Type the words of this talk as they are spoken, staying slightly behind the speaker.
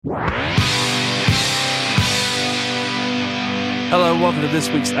Hello, welcome to this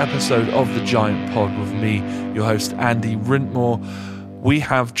week's episode of The Giant Pod with me, your host, Andy Rintmore. We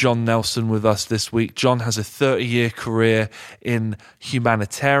have John Nelson with us this week. John has a 30-year career in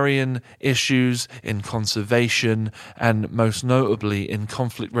humanitarian issues, in conservation, and most notably in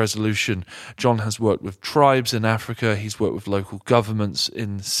conflict resolution. John has worked with tribes in Africa. He's worked with local governments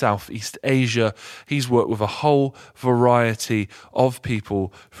in Southeast Asia. He's worked with a whole variety of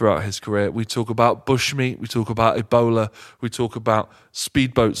people throughout his career. We talk about bushmeat. We talk about Ebola. We talk about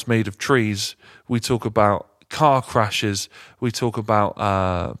speedboats made of trees. We talk about car crashes. We talk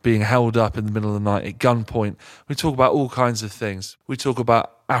about being held up in the middle of the night at gunpoint. We talk about all kinds of things. We talk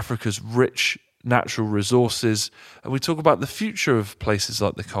about Africa's rich natural resources, and we talk about the future of places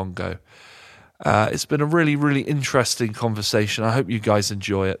like the Congo. It's been a really, really interesting conversation. I hope you guys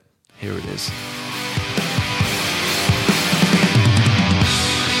enjoy it. Here it is.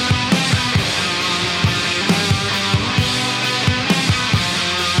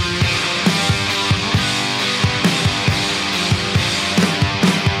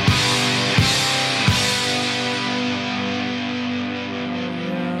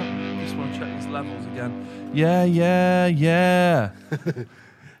 Yeah.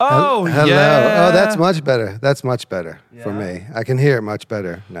 Oh, hello. yeah. Oh, that's much better. That's much better for me. I can hear it much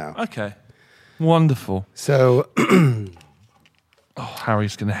better now. Okay. Wonderful. So,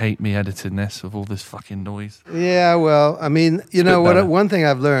 Harry's going to hate me editing this with all this fucking noise. yeah, well, I mean, you know, better. one thing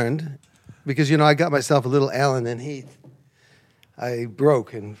I've learned, because, you know, I got myself a little Allen and Heath. I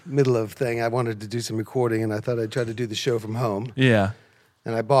broke in middle of thing. I wanted to do some recording, and I thought I'd try to do the show from home. Yeah.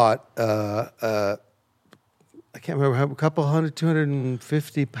 And I bought I can't remember how, a couple hundred,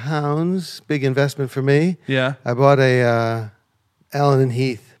 250 pounds, big investment for me. Yeah. I bought a Allen and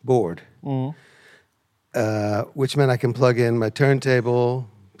Heath board, which meant I can plug in my turntable,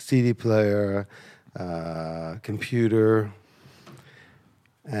 CD player, computer,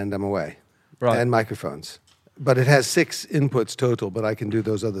 and I'm away. Right. And microphones. But it has 6 inputs total, but I can do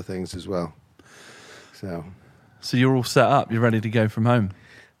those other things as well. So you're all set up. You're ready to go from home.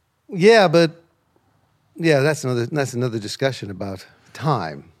 yeah, but yeah, that's another discussion about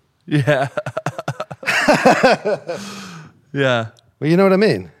time. Yeah. Yeah. Well, you know what I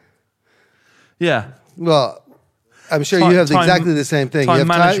mean? Yeah. Well, I'm sure Time- you have time- exactly the same thing. time You have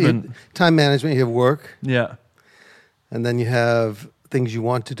management. Time management, you have work, Yeah. and then you have things you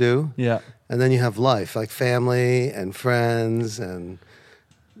want to do, Yeah. and then you have life, like family and friends, and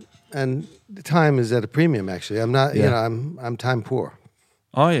the time is at a premium, actually. I'm not, Yeah. you know, I'm time poor.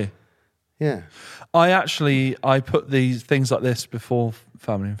 Are you? Yeah. I put these things like this before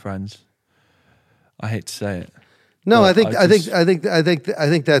family and friends. I hate to say it. No, Well, I think I I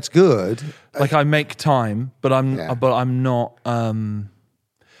think that's good. Like I make time, but I'm not.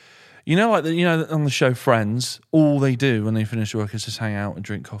 You know, like on the show Friends, all they do when they finish work is just hang out and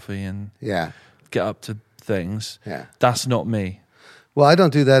drink coffee and Yeah. get up to things. Yeah. That's not me. Well, I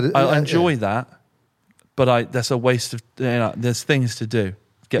don't do that. I enjoy that, but that's a waste of. There's things to do.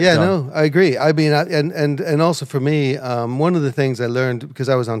 Get Yeah, done. no, I agree. I mean, and also for me, one of the things I learned, because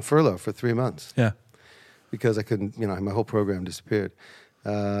I was on furlough for 3 months, Yeah. because I couldn't, you know, my whole program disappeared.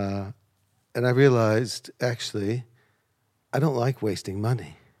 And I realized, actually, I don't like wasting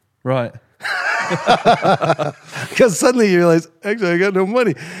money. Right. Because suddenly you realize, actually, I got no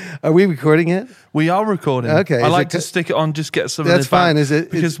money. Are we recording it? We are recording. Okay, I is like it to co- stick it on, just get some That's of the fine. Is it-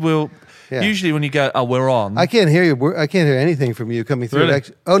 because we'll Yeah. usually when you go, oh, we're on. I can't hear you. I can't hear anything from you coming through. Really?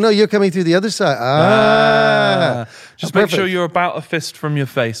 Oh, no, you're coming through the other side. Just Oh, make sure perfect. you're about a fist from your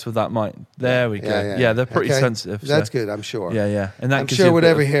face with that mic. There we go. Yeah, they're pretty Okay. sensitive. That's so. good, I'm sure. Yeah, and that I'm gives sure you a bit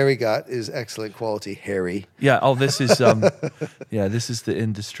whatever of- Harry got is excellent quality Harry. Yeah. Oh, this is this is the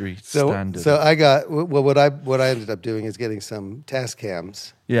industry standard. So I got what I ended up doing is getting some task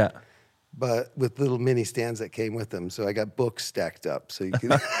cams, yeah. but with little mini stands that came with them. So I got books stacked up. So you can,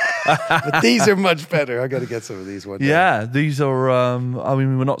 but these are much better. I got to get some of these one day. Yeah, these are. I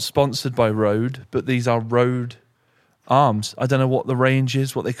mean, we're not sponsored by Rode, but these are Rode arms. I don't know what the range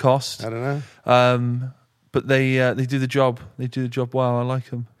is, what they cost. I don't know. But they do the job. They do the job well. I like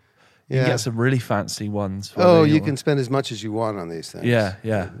them. You Yeah. can get some really fancy ones. where Oh, they- you can spend as much as you want on these things. Yeah.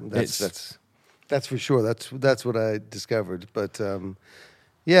 That's for sure. That's what I discovered. But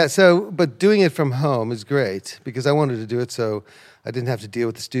yeah. So, but doing it from home is great because I wanted to do it so I didn't have to deal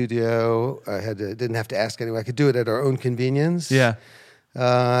with the studio. Didn't have to ask anyone. I could do it at our own convenience. Yeah.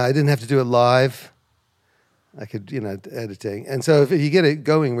 I didn't have to do it live. I could, editing. And so if you get it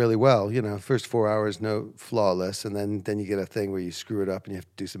going really well, first 4 hours, no flawless. And then you get a thing where you screw it up and you have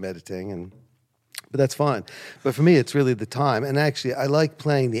to do some editing. But that's fine. But for me, it's really the time. And actually, I like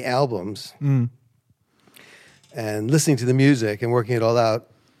playing the albums and listening to the music and working it all out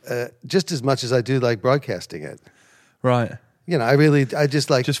just as much as I do like broadcasting it. Right. You know, I just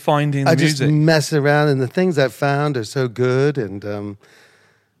like just finding the I music. just mess around, and the things I've found are so good, and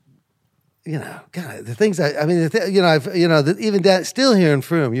you know, God, the things even that still here in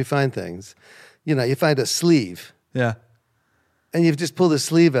Frome, you find things. You know, you find a sleeve. Yeah. And you've just pulled the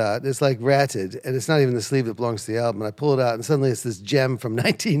sleeve out. It's like ratted, and it's not even the sleeve that belongs to the album. And I pull it out, and suddenly it's this gem from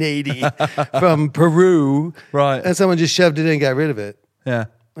 1980 from Peru. Right. And someone just shoved it in and got rid of it. Yeah.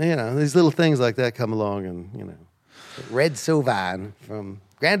 You know, these little things like that come along, and, you know. Red Sauvin from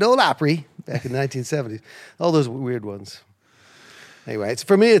Grand Ole Opry back in the 1970s. All those weird ones. Anyway,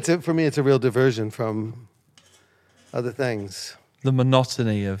 for me, it's a real diversion from other things. The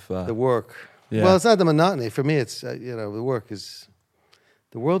monotony of... the work. Yeah. Well, it's not the monotony. For me, it's, the work is...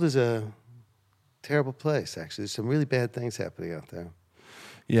 The world is a terrible place, actually. There's some really bad things happening out there.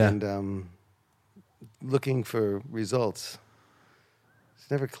 Yeah. And looking for results.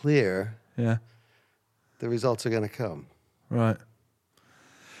 It's never clear. Yeah. The results are going to come. Right.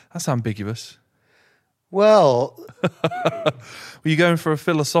 That's ambiguous. Well... Were you going for a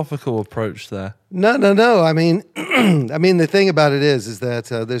philosophical approach there? No. I mean, the thing about it is that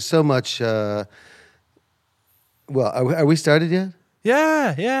there's so much. Well, are we started yet?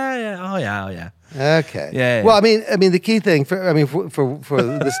 Yeah. Oh yeah. Okay. Yeah. Well, I mean, the key thing for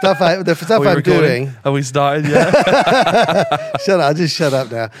the stuff I'm doing. Are we started yet? Shut up! I'll just shut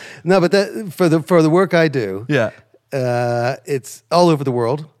up now. No, but for the work I do. Yeah. It's all over the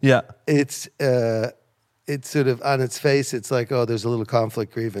world. Yeah. It's sort of on its face, it's like, oh, there's a little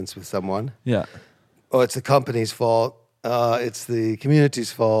conflict grievance with someone. Yeah. Oh, it's the company's fault. It's the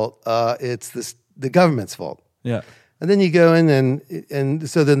community's fault. It's the government's fault. Yeah. And then you go in and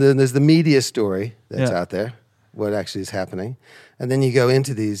so then there's the media story that's out there, what actually is happening. And then you go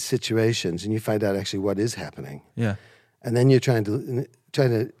into these situations and you find out actually what is happening. Yeah. And then you're trying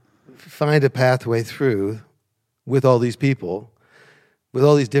to find a pathway through with all these people, with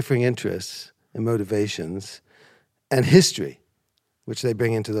all these differing interests and motivations, and history, which they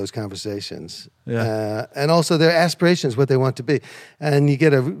bring into those conversations, and also their aspirations, what they want to be, and you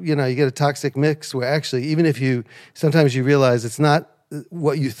get a toxic mix where actually, even if sometimes you realize it's not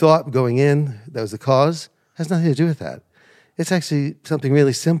what you thought going in that was the cause, has nothing to do with that. It's actually something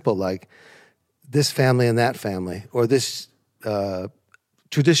really simple, like this family and that family, or this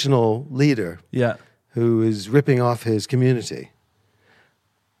traditional leader, who is ripping off his community.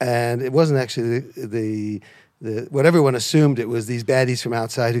 And it wasn't actually the what everyone assumed it was these baddies from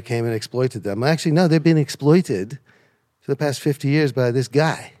outside who came and exploited them. Actually, no, they've been exploited for the past 50 years by this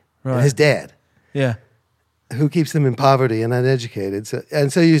guy and his dad. Yeah. Who keeps them in poverty and uneducated.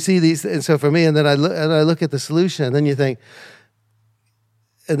 So you see these, and so for me, and then I look at the solution, and then you think,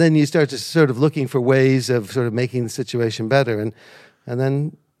 and then you start to sort of looking for ways of sort of making the situation better, and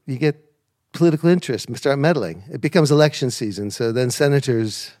then you get political interest and start meddling. It becomes election season, so then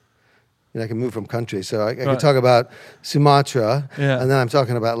senators, I can move from country. So I can talk about Sumatra, and then I'm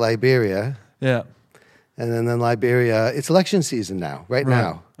talking about Liberia. Yeah. And then Liberia, it's election season now, right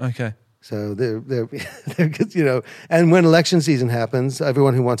now. Okay. So they're and when election season happens,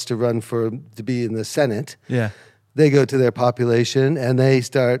 everyone who wants to run to be in the Senate, they go to their population and they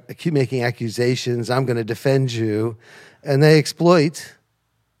start making accusations. I'm going to defend you, and they exploit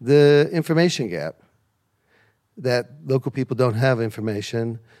the information gap, that local people don't have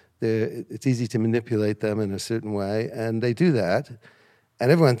information. It's easy to manipulate them in a certain way, and they do that. And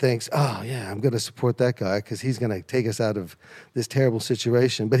everyone thinks, oh, yeah, I'm going to support that guy because he's going to take us out of this terrible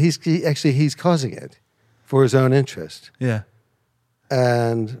situation. But he's causing it for his own interest. Yeah.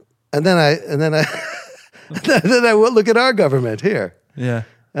 And then I look at our government here. Yeah.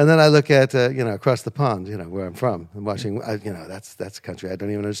 And then I look at, across the pond, where I'm from, and watching, that's a country I don't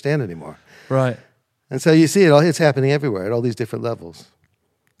even understand anymore. Right. And so you see it's happening everywhere at all these different levels.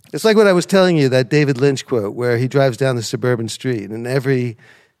 It's like what I was telling you, that David Lynch quote, where he drives down the suburban street, and every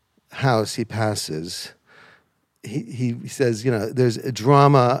house he passes, he says, there's a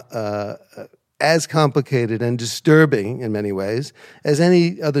drama as complicated and disturbing in many ways as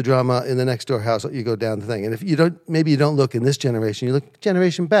any other drama in the next door house. You go down the thing, and if you don't look in this generation, you look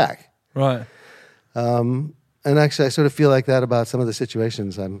generation back. Right. And actually, I sort of feel like that about some of the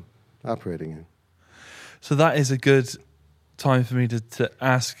situations I'm operating in. So that is a good time for me to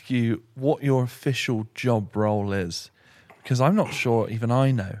ask you what your official job role is, because I'm not sure even I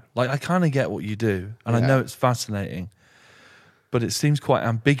know. Like, I kind of get what you do, and I know it's fascinating, but it seems quite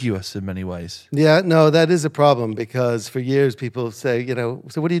ambiguous in many ways. Yeah, no, that is a problem, because for years people say, so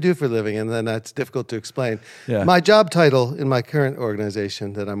what do you do for a living? And then that's difficult to explain. Yeah. My job title in my current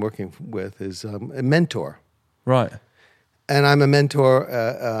organization that I'm working with is a mentor. Right. And I'm a mentor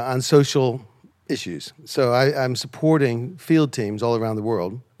on social issues. So I'm supporting field teams all around the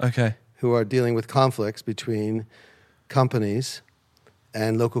world Okay. who are dealing with conflicts between companies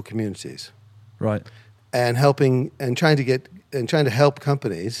and local communities, Right. and trying to help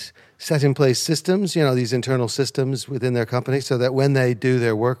companies set in place systems, these internal systems within their company, so that when they do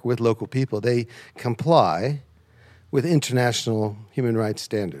their work with local people, they comply with international human rights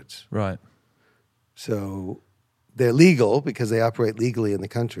standards. Right. So they're legal because they operate legally in the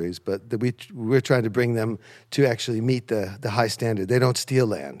countries, but we're trying to bring them to actually meet the high standard. They don't steal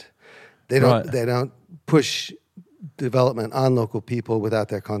land. They don't push development on local people without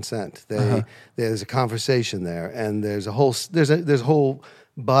their consent. There's a conversation there, and there's a whole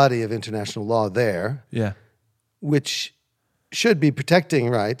body of international law there, Yeah. which should be protecting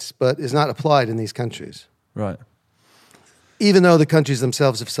rights, but is not applied in these countries. Right. Even though the countries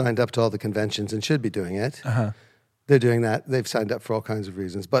themselves have signed up to all the conventions and should be doing it, they're doing that. They've signed up for all kinds of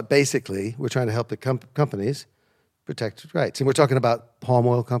reasons. But basically, we're trying to help the companies protect rights. And we're talking about palm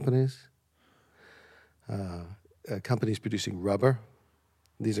oil companies, companies producing rubber.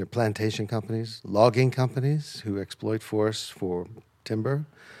 These are plantation companies, logging companies who exploit forests for timber,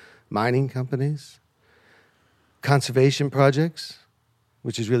 mining companies, conservation projects,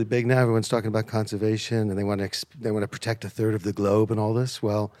 which is really big now. Everyone's talking about conservation, and they want to protect a third of the globe and all this.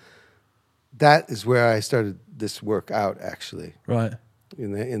 Well, that is where I started this work out, actually, Right.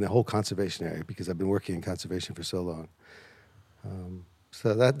 in the whole conservation area, because I've been working in conservation for so long.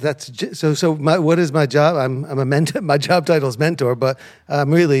 What is my job? I'm a mentor. My job title is mentor, but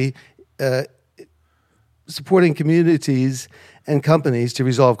I'm really supporting communities and companies to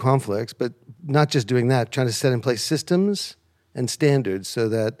resolve conflicts, but not just doing that, trying to set in place systems and standards so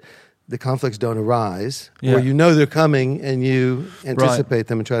that the conflicts don't arise, Yeah. or they're coming and you anticipate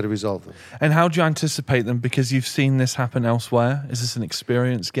them and try to resolve them. And how do you anticipate them? Because you've seen this happen elsewhere. Is this an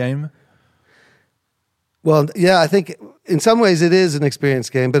experience game? Well, yeah, I think in some ways it is an experience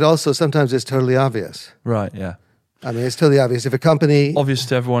game, but also sometimes it's totally obvious. Right, yeah. I mean, it's totally obvious. If a company... Obvious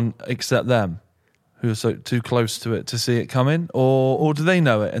to everyone except them, who are so too close to it to see it coming? Or do they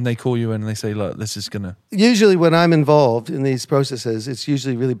know it and they call you in and they say, look, this is going to... Usually when I'm involved in these processes, it's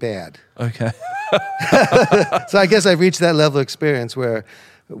usually really bad. Okay. So I guess I've reached that level of experience where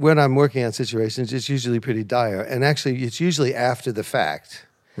when I'm working on situations, it's usually pretty dire. And actually, it's usually after the fact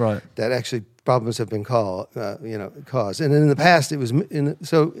Right. that actually problems have been caused. And in the past, it was...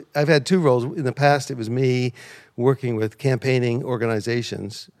 So I've had two roles. In the past, it was me working with campaigning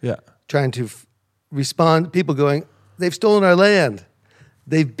organizations, Yeah. trying to respond, people going, they've stolen our land.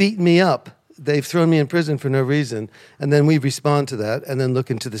 They've beaten me up. They've thrown me in prison for no reason. And then we respond to that and then look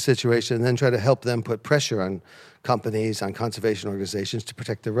into the situation and then try to help them put pressure on companies, on conservation organizations to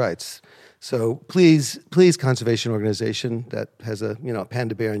protect their rights. So please, conservation organization that has a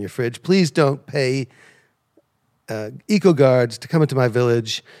panda bear in your fridge, please don't pay eco guards to come into my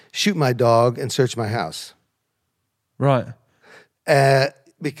village, shoot my dog, and search my house. Right.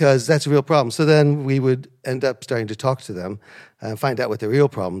 Because that's a real problem. So then we would end up starting to talk to them and find out what their real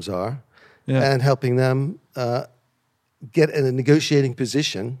problems are, and helping them get in a negotiating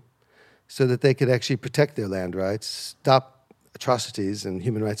position so that they could actually protect their land rights, stop atrocities and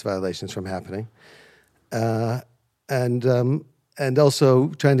human rights violations from happening, and also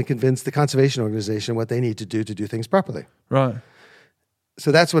trying to convince the conservation organization what they need to do things properly. Right.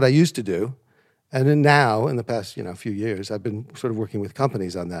 So that's what I used to do. And then now, in the past, few years, I've been sort of working with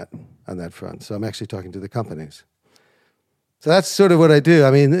companies on that front. So I'm actually talking to the companies. So that's sort of what I do.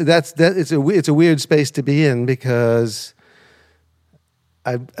 I mean, it's a weird space to be in because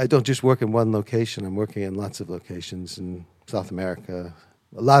I don't just work in one location. I'm working in lots of locations in South America,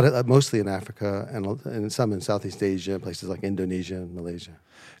 mostly in Africa, and some in Southeast Asia, places like Indonesia and Malaysia.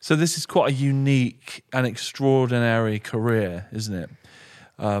 So this is quite a unique and extraordinary career, isn't it?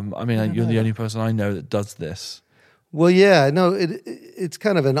 You're the only person I know that does this. Well, yeah, no, it's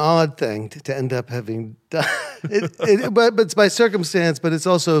kind of an odd thing to end up having done. But it's by circumstance, but it's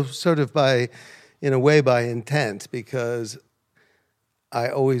also sort of in a way by intent, because I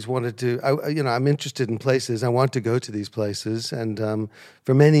always wanted to. I'm interested in places. I want to go to these places, and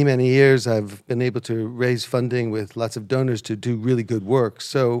for many, many years, I've been able to raise funding with lots of donors to do really good work.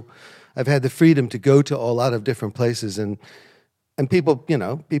 So I've had the freedom to go to a lot of different places and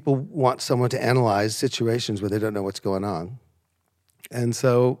people want someone to analyze situations where they don't know what's going on. And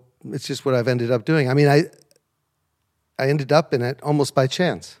so it's just what I've ended up doing. I mean, I ended up in it almost by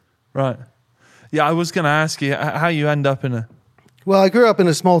chance. Right. Yeah, I was going to ask you how you end up in a... Well, I grew up in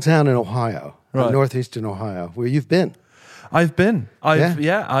a small town in Ohio, right. Northeastern Ohio, where you've been. I've been.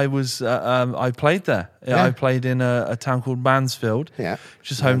 Yeah. I was. I played there. Yeah. I played in a town called Mansfield. Yeah.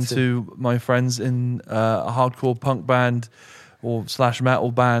 Which is home to my friends in a hardcore punk band or /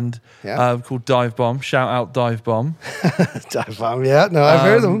 metal band called Dive Bomb. Shout out Dive Bomb. Dive Bomb. Yeah. No, I've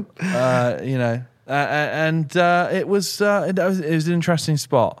heard them. It was an interesting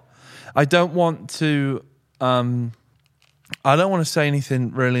spot. I don't want to. I don't want to say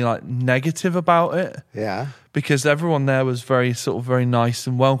anything really like negative about it. Yeah. Because everyone there was very nice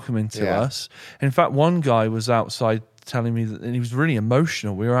and welcoming to us. In fact, one guy was outside telling me that, and he was really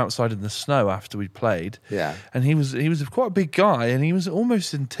emotional. We were outside in the snow after we played. Yeah. And he was quite a big guy, and he was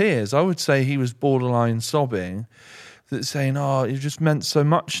almost in tears. I would say he was borderline sobbing, that saying, "Oh, it just meant so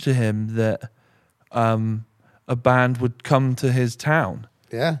much to him that a band would come to his town."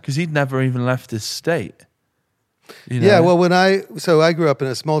 Yeah. Because he'd never even left his state. You know? Yeah, well, I grew up in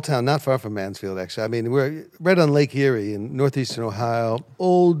a small town not far from Mansfield, actually. I mean, we're right on Lake Erie in northeastern Ohio.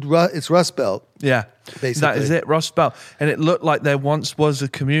 It's Rust Belt. Yeah, basically. That is it, Rust Belt. And it looked like there once was a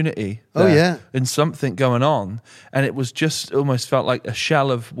community there. Oh, yeah. And something going on. And it was just almost felt like a shell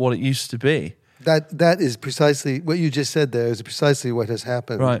of what it used to be. That is precisely, what you just said there is precisely what has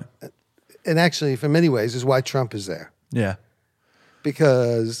happened. Right. And actually, for many ways, is why Trump is there. Yeah.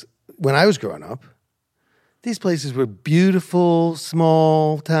 Because when I was growing up, these places were beautiful,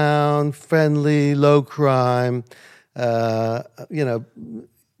 small town, friendly, low crime,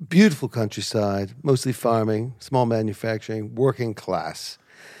 beautiful countryside, mostly farming, small manufacturing, working class.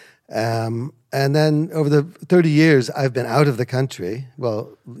 And then over the 30 years, I've been out of the country.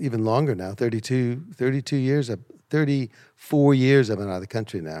 Well, even longer now, 34 years I've been out of the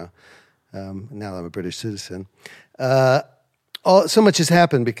country now. Now I'm a British citizen. So much has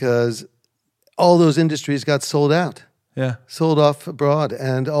happened because all those industries got sold out. Yeah. Sold off abroad.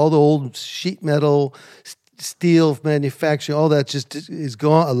 And all the old sheet metal, steel manufacturing, all that just is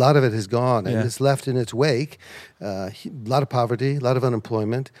gone. A lot of it has gone. And it's left in its wake a lot of poverty, a lot of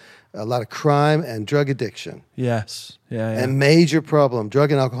unemployment, a lot of crime and drug addiction. Yes. Yeah. And major problem,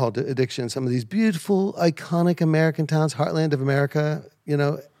 drug and alcohol addiction. Some of these beautiful, iconic American towns, heartland of America,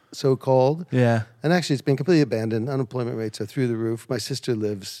 so-called. Yeah. And actually, it's been completely abandoned. Unemployment rates are through the roof. My sister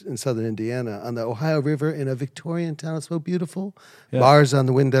lives in southern Indiana on the Ohio River in a Victorian town. It's so beautiful. Yeah. Bars on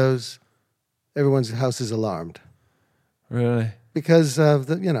the windows. Everyone's house is alarmed. Really? Because there's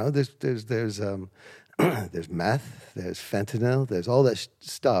meth, there's fentanyl, there's all that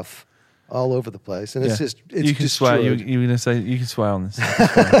stuff all over the place, and it's you can destroyed. swear. You're going to say you can swear on this.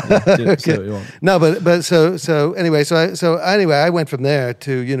 Say what you want. No, but so anyway, I went from there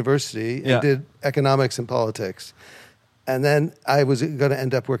to university and did economics and politics, and then I was going to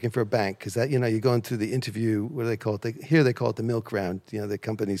end up working for a bank because that you're going through the interview. What do they call it? Here they call it the milk round. The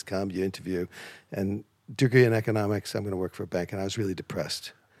companies come, you interview, and degree in economics. I'm going to work for a bank, and I was really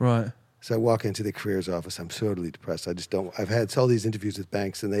depressed. Right. So I walk into the careers office. I'm totally depressed. I've had all these interviews with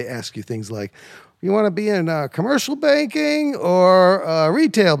banks, and they ask you things like, you want to be in commercial banking or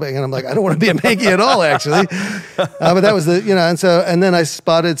retail banking? And I'm like, I don't want to be in banking at all, actually. But that was and then I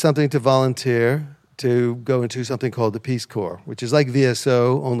spotted something to volunteer to go into something called the Peace Corps, which is like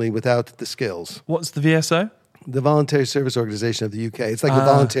VSO, only without the skills. What's the VSO? The Voluntary Service Organization of the UK. It's like a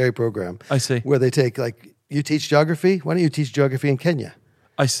voluntary program. I see. Where they take, you teach geography? Why don't you teach geography in Kenya?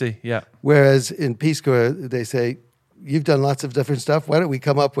 I see, yeah. Whereas in Peace Corps, they say, you've done lots of different stuff. Why don't we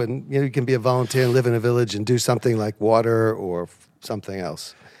come up when you can be a volunteer and live in a village and do something like water or something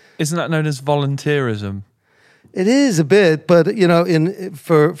else? Isn't that known as volunteerism? It is a bit, but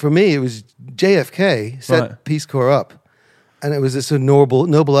for me, it was JFK set Peace Corps up, and it was this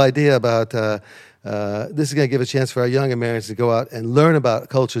noble idea about this is going to give a chance for our young Americans to go out and learn about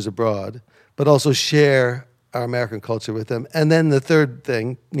cultures abroad, but also share our American culture with them. And then the third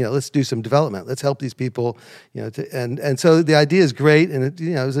thing, let's do some development. Let's help these people, and so the idea is great, and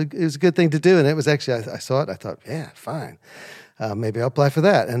it was a good thing to do. And it was actually, I saw it, I thought, yeah, fine. Maybe I'll apply for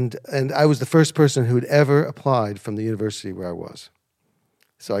that. And I was the first person who had ever applied from the university where I was.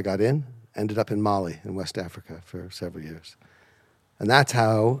 So I got in, ended up in Mali in West Africa for several years. And that's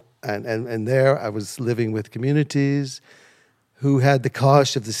how, and there I was living with communities who had the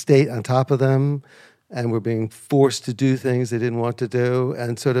cost of the state on top of them, and were being forced to do things they didn't want to do.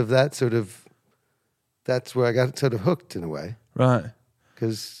 And that's where I got sort of hooked in a way. Right.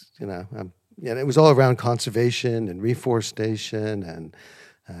 Because, it was all around conservation and reforestation and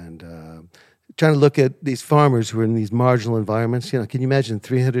trying to look at these farmers who are in these marginal environments. Can you imagine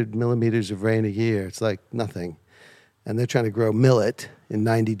 300 millimeters of rain a year? It's like nothing. And they're trying to grow millet in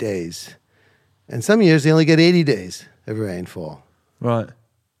 90 days. And some years they only get 80 days of rainfall. Right.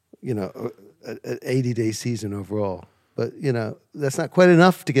 An 80-day season overall. But, that's not quite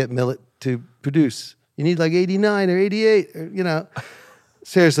enough to get millet to produce. You need like 89 or 88, or,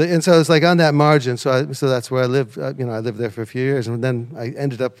 seriously. And so it's like on that margin. So that's where I lived. I lived there for a few years. And then I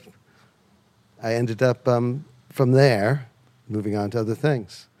ended up from there moving on to other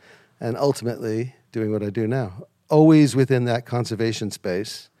things. And ultimately doing what I do now. Always within that conservation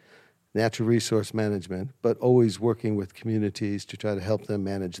space, natural resource management, but always working with communities to try to help them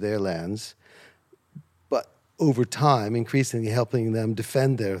manage their lands. But over time, increasingly helping them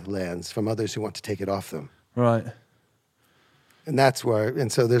defend their lands from others who want to take it off them. Right. And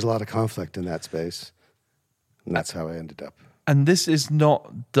so there's a lot of conflict in that space. And that's how I ended up. And this is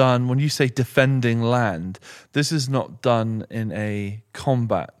not done, when you say defending land, this is not done in a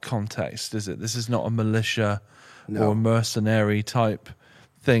combat context, is it? This is not a militia or a mercenary type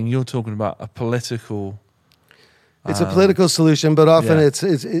thing. You're talking about a political... It's a political solution, but often it's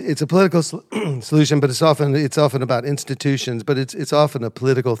a political solution, but it's often about institutions, but it's often a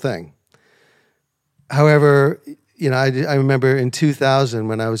political thing. However, I remember in 2000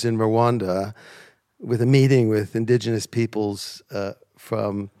 when I was in Rwanda with a meeting with indigenous peoples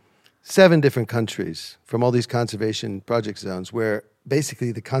from 7 different countries, from all these conservation project zones, where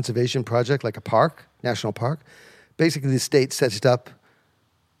basically the conservation project, like a park, national park, basically the state sets it up,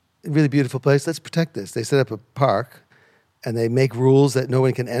 a really beautiful place, let's protect this. They set up a park, and they make rules that no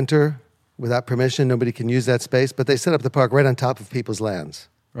one can enter without permission, nobody can use that space, but they set up the park right on top of people's lands.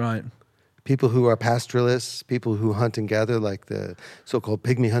 Right. People who are pastoralists, people who hunt and gather, like the so-called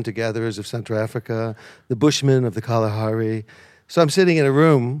pygmy hunter-gatherers of Central Africa, the Bushmen of the Kalahari. So I'm sitting in a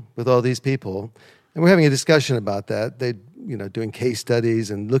room with all these people, and we're having a discussion about that. They, doing case studies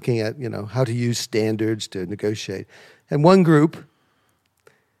and looking at, how to use standards to negotiate. And one group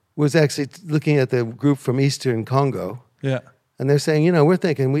was actually looking at the group from Eastern Congo. Yeah. And they're saying, we're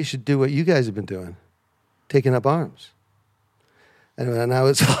thinking we should do what you guys have been doing, taking up arms. And I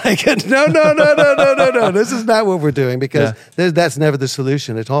was like, no, this is not what we're doing, because that's never the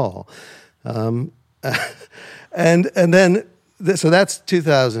solution at all. And then, so that's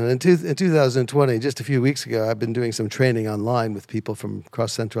 2000. In 2020, just a few weeks ago, I've been doing some training online with people from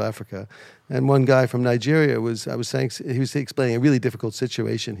across Central Africa. And one guy from Nigeria he was explaining a really difficult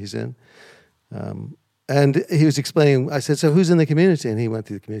situation he's in. And he was explaining, I said, so who's in the community? And he went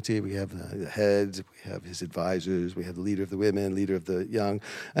through the community. We have the heads, we have his advisors, we have the leader of the women, leader of the young,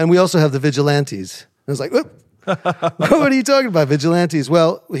 and we also have the vigilantes. And I was like, whoop. What are you talking about, vigilantes?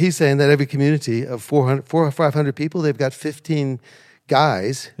 Well, he's saying that every community of 400 or 500 people, they've got 15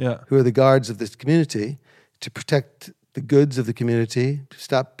 guys who are the guards of this community to protect the goods of the community, to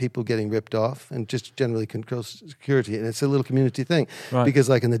stop people getting ripped off, and just generally control security. And it's a little community thing. Right. Because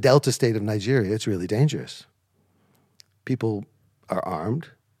like in the Delta state of Nigeria, it's really dangerous. People are armed,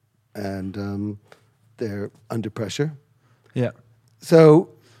 and they're under pressure. Yeah. So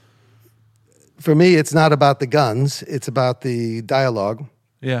for me, it's not about the guns. It's about the dialogue.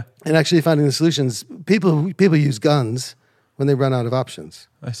 Yeah. And actually finding the solutions. People use guns when they run out of options.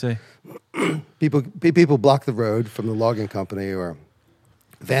 I see. People block the road from the logging company or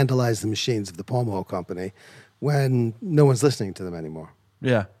vandalize the machines of the palm oil company when no one's listening to them anymore.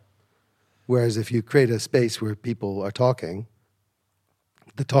 Yeah. Whereas if you create a space where people are talking,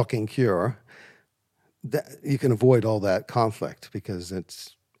 the talking cure, that you can avoid all that conflict because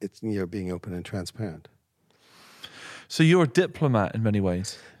it's you're being open and transparent. So you're a diplomat in many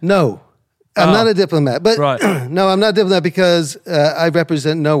ways? No. I'm not a diplomat, but no, I'm not a diplomat because I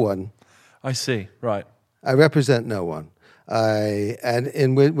represent no one. I see, right. I represent no one.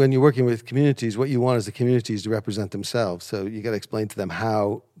 When you're working with communities, what you want is the communities to represent themselves. So you got to explain to them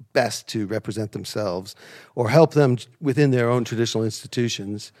how best to represent themselves or help them within their own traditional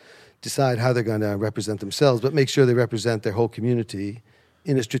institutions decide how they're going to represent themselves, but make sure they represent their whole community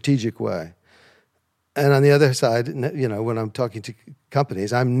in a strategic way. And on the other side, when I'm talking to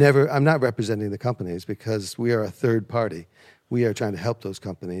companies, I'm not representing the companies because we are a third party. We are trying to help those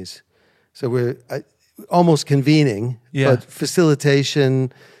companies. So we're almost convening, but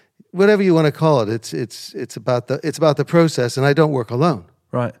facilitation, whatever you want to call it. It's about the process, and I don't work alone.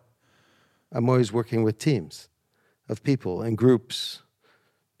 Right. I'm always working with teams of people and groups,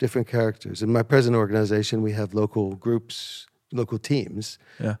 different characters. In my present organization, we have local groups, local teams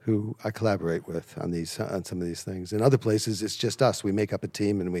who I collaborate with on some of these things. In other places, it's just us. We make up a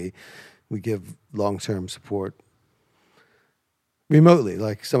team and we give long-term support remotely,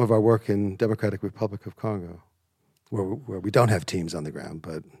 like some of our work in Democratic Republic of Congo, where we don't have teams on the ground,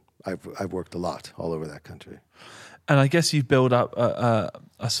 but I've worked a lot all over that country. And I guess you build up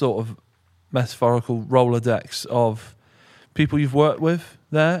a sort of metaphorical Rolodex of people you've worked with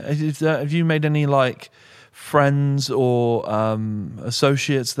there. Have you made any friends or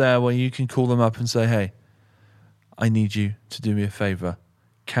associates there where you can call them up and say, hey, I need you to do me a favor.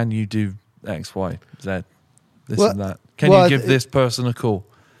 Can you do X, Y, Z, this and that? Can you give this person a call?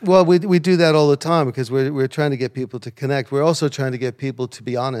 Well, we do that all the time because we're trying to get people to connect. We're also trying to get people to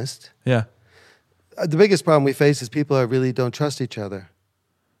be honest. Yeah. The biggest problem we face is people who really don't trust each other.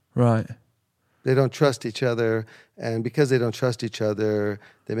 Right. They don't trust each other, and because they don't trust each other,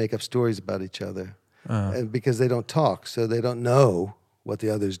 they make up stories about each other. And because they don't talk, so they don't know what the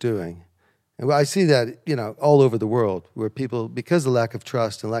other's doing. And I see that, all over the world, where people, because of lack of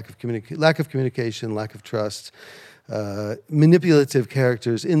trust and lack of communication, lack of trust, manipulative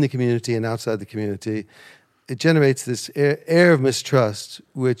characters in the community and outside the community, it generates this air of mistrust,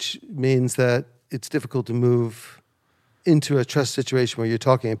 which means that it's difficult to move into a trust situation where you're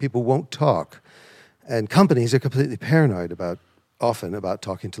talking and people won't talk. And companies are completely paranoid often about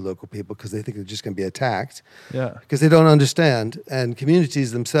talking to local people because they think they're just going to be attacked. Yeah. Because they don't understand. And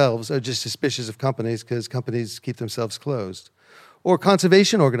communities themselves are just suspicious of companies because companies keep themselves closed. Or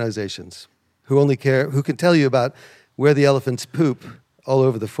conservation organizations who can tell you about where the elephants poop all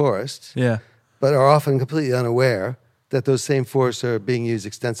over the forest, but are often completely unaware that those same forests are being used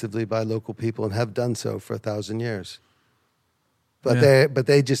extensively by local people and have done so for 1,000 years. But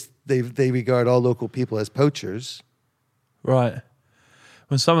they regard all local people as poachers. Right.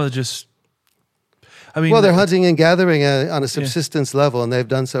 When some of them they're hunting and gathering on a subsistence level, and they've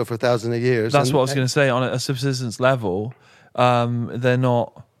done so for thousands of years. That's what I was going to say. On a subsistence level, they're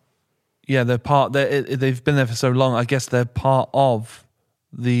not. Yeah, they're part. They've been there for so long. I guess they're part of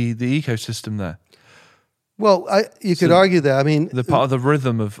the ecosystem there. Well, you could argue that. I mean, they're part of the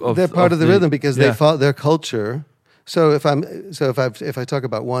rhythm of they're part of the rhythm because they follow their culture. So if I talk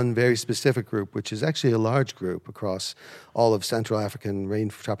about one very specific group, which is actually a large group across all of Central African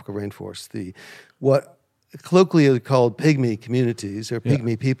tropical rainforests, what colloquially are called pygmy communities or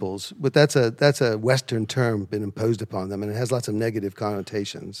pygmy peoples, but that's a Western term been imposed upon them, and it has lots of negative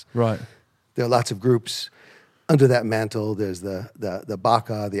connotations. Right. There are lots of groups under that mantle. There's the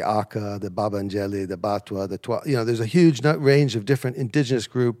Baka, the Aka, the Babangeli, the Batwa, the Twa. There's a huge range of different indigenous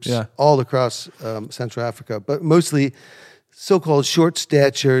groups all across Central Africa, but mostly so-called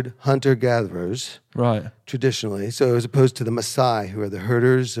short-statured hunter-gatherers, right? Traditionally, so as opposed to the Maasai, who are the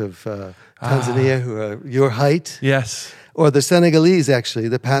herders of Tanzania, who are your height, yes, or the Senegalese, actually,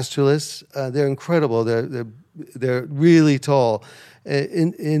 the pastoralists. They're incredible. They're really tall.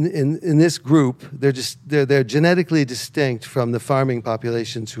 In this group, they're genetically distinct from the farming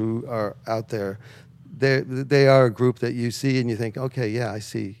populations who are out there. They are a group that you see and you think, okay, yeah, I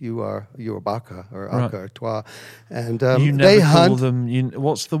see you're Baka or Aka or Twa, and you never they call hunt them.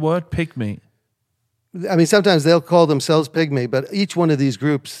 What's the word? Pygmy. I mean, sometimes they'll call themselves pygmy, but each one of these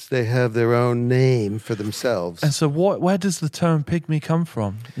groups, they have their own name for themselves. And so where does the term pygmy come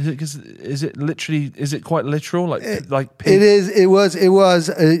from? Is it quite literal? Like pig? It was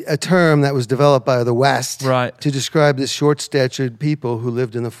a term that was developed by the West to describe the short-statured people who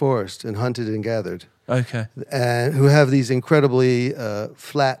lived in the forest and hunted and gathered. Okay. And who have these incredibly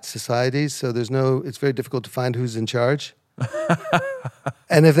flat societies, so it's very difficult to find who's in charge.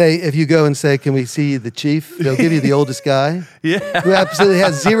 And if you go and say, "Can we see the chief?" They'll give you the oldest guy, who absolutely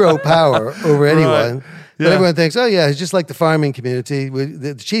has zero power over anyone. Right. But everyone thinks, "Oh yeah, it's just like the farming community.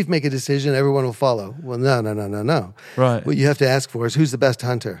 The chief make a decision, everyone will follow." Well, no. Right. What you have to ask for is who's the best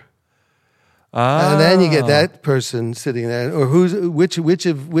hunter. And then you get that person sitting there, or which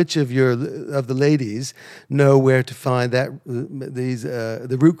of the ladies know where to find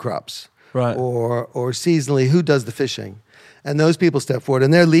the root crops, right? Or seasonally, who does the fishing, and those people step forward,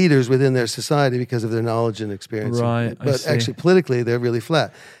 and they're leaders within their society because of their knowledge and experience. Right, but actually, politically, they're really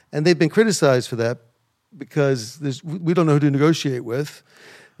flat, and they've been criticized for that because we don't know who to negotiate with,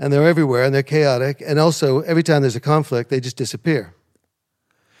 and they're everywhere, and they're chaotic, and also every time there's a conflict, they just disappear.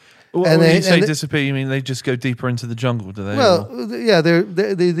 Well, when you say disappear, you mean they just go deeper into the jungle, do they? Well, yeah, they're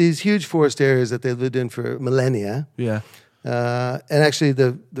these huge forest areas that they've lived in for millennia. Yeah. And actually,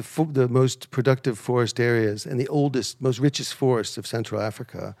 the most productive forest areas and the oldest, most richest forests of Central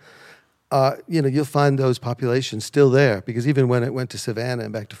Africa, you'll find those populations still there because even when it went to savanna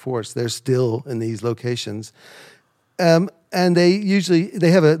and back to forest, they're still in these locations. And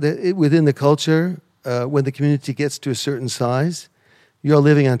they have within the culture when the community gets to a certain size. You're all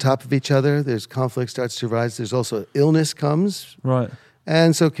living on top of each other. There's conflict starts to rise. There's also illness comes. Right.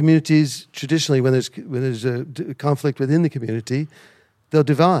 And so communities, traditionally, when there's a conflict within the community, they'll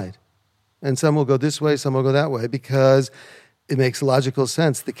divide. And some will go this way, some will go that way, because it makes logical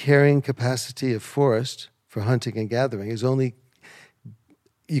sense. The carrying capacity of forest for hunting and gathering is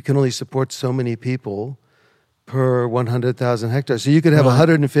you can only support so many people per 100,000 hectares. So you could have Right.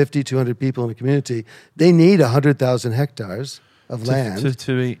 150, 200 people in a community. They need 100,000 hectares of land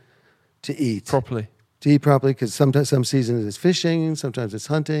to eat to eat. properly. To eat properly, because sometimes some seasons it's fishing, sometimes it's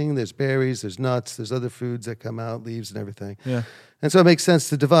hunting. There's berries, there's nuts, there's other foods that come out, leaves and everything. Yeah. And so it makes sense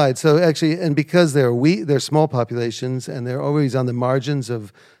to divide. So actually, and because they're small populations and they're always on the margins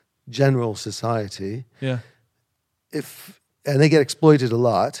of general society, Yeah. and they get exploited a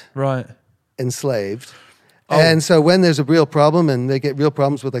lot, Right. enslaved. Oh. And so when there's a real problem and they get real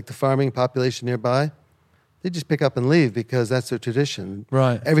problems with like the farming population nearby, they just pick up and leave because that's their tradition.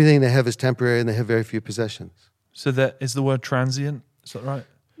 Right. Everything they have is temporary and they have very few possessions. So that is the word transient. Is that right?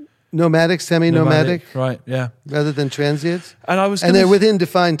 Nomadic, semi-nomadic, Right. Yeah. rather than transient. And I was And gonna, they're within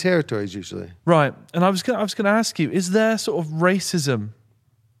defined territories usually. right. And I was going to ask you: is there sort of racism?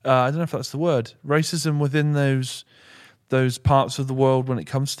 I don't know if that's the word. Racism within those parts of the world when it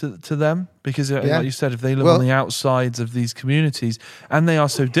comes to them, because Yeah. like you said, if they live Well- on the outsides of these communities and they are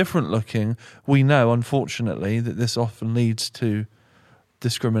so different looking, we know unfortunately that this often leads to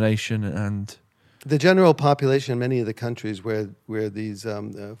discrimination and The general population in many of the countries where these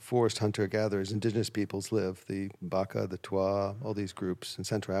forest hunter-gatherers, indigenous peoples live, the Baka, the Twa, all these groups in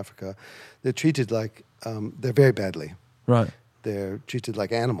Central Africa, they're treated like, they're very badly. right. They're treated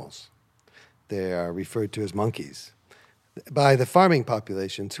like animals. They are referred to as monkeys by the farming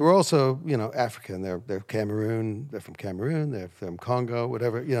populations, who are also, African. They're Cameroon. They're from Cameroon. They're from Congo.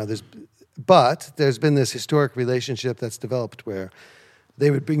 Whatever. But there's been this historic relationship that's developed where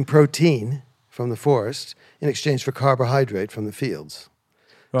they would bring protein from the forest in exchange for carbohydrate from the fields.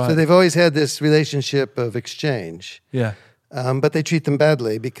 Right. So they've always had this relationship of exchange. Yeah. But they treat them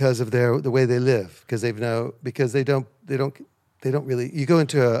badly because of the way they live. Because they don't really. You go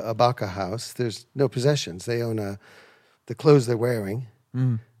into a Baka house. There's no possessions. They own the clothes they're wearing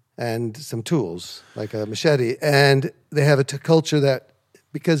and some tools like a machete. And they have a culture that,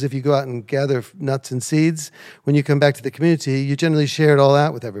 because if you go out and gather nuts and seeds, when you come back to the community, you generally share it all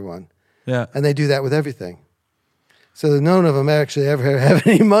out with everyone. Yeah. And they do that with everything. So none of them actually ever have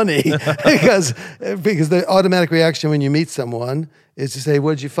any money because the automatic reaction when you meet someone is to say,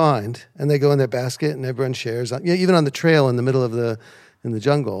 "What'd you find?" And they go in their basket and everyone shares. Even on the trail in the middle of in the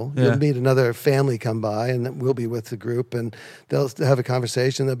jungle, Yeah. you'll meet another family come by and we'll be with the group and they'll have a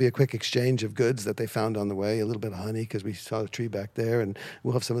conversation. There'll be a quick exchange of goods that they found on the way, a little bit of honey because we saw a tree back there and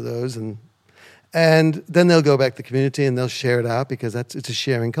we'll have some of those. And then they'll go back to the community and they'll share it out because it's a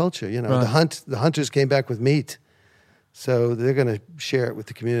sharing culture. Right. The hunters came back with meat. So they're going to share it with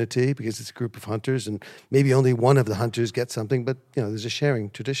the community because it's a group of hunters and maybe only one of the hunters gets something, but there's a sharing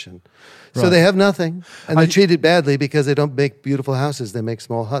tradition. So Right. they have nothing and they're treated badly because they don't make beautiful houses, they make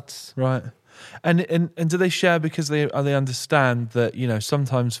small huts. Right. And do they share because they understand that,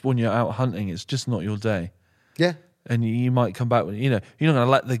 sometimes when you're out hunting, it's just not your day. Yeah. And you might come back with, you're not going to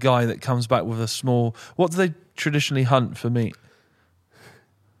let the guy that comes back with a small, what do they traditionally hunt for meat?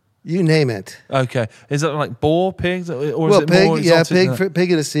 You name it. Okay. Is that like boar, pigs, or is it pig, more exotic than that?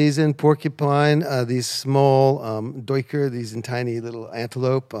 pig in a season, porcupine, these small duiker, these tiny little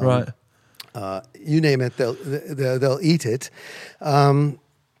antelope. Right. You name it, they'll eat it.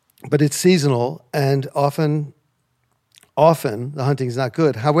 But it's seasonal, and often the hunting is not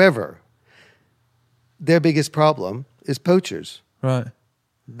good. However, their biggest problem is poachers. Right.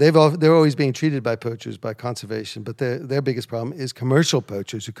 They're always being treated by poachers, by conservation, but their biggest problem is commercial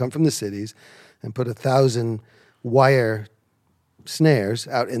poachers who come from the cities and put 1,000 wire snares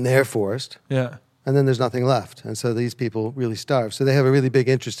out in their forest, Yeah. and then there's nothing left. And so these people really starve. So they have a really big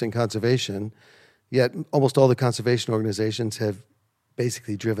interest in conservation, yet almost all the conservation organizations have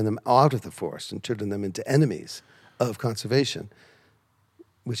basically driven them out of the forest and turned them into enemies of conservation,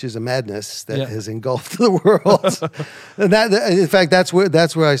 which is a madness that Yeah. has engulfed the world. And in fact, that's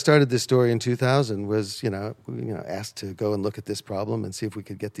where I started this story in 2000. Was asked to go and look at this problem and see if we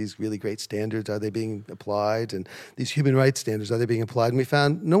could get these really great standards. Are they being applied? And these human rights standards, are they being applied? And we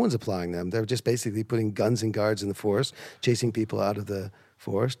found no one's applying them. They're just basically putting guns and guards in the forest, chasing people out of the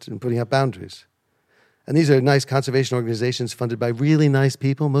forest, and putting up boundaries. And these are nice conservation organizations funded by really nice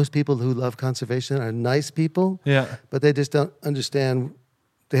people. Most people who love conservation are nice people, Yeah. but they just don't understand.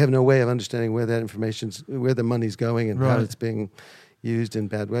 They have no way of understanding where where the money's going and how Right. it's being used in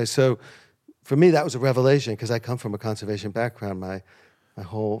bad ways. So for me, that was a revelation because I come from a conservation background. My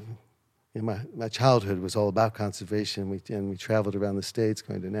whole, my childhood was all about conservation. We traveled around the States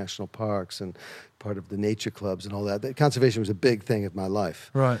going to national parks and part of the nature clubs and all that. Conservation was a big thing of my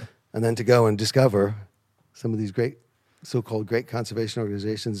life. Right. And then to go and discover some of these so-called great conservation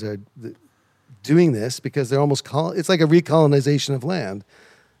organizations are doing this because they're it's like a recolonization of land.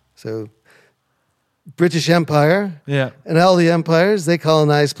 So British Empire. Yeah. And all the empires, they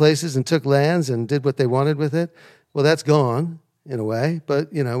colonized places and took lands and did what they wanted with it. Well, that's gone in a way,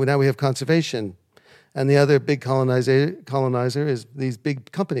 but now we have conservation. And the other big colonizer is these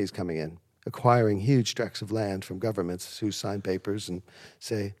big companies coming in, acquiring huge tracts of land from governments who sign papers and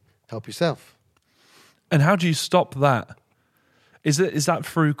say, help yourself. And how do you stop that? Is that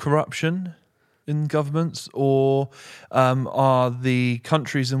through corruption in governments, or are the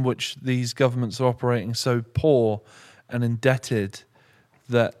countries in which these governments are operating so poor and indebted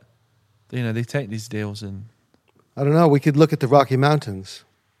that they take these deals in? I don't know. We could look at the Rocky Mountains.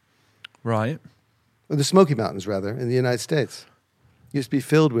 Right. Or the Smoky Mountains, rather, in the United States. Used to be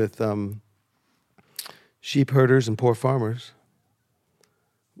filled with sheep herders and poor farmers.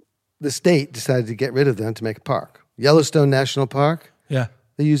 The state decided to get rid of them to make a park. Yellowstone National Park. Yeah.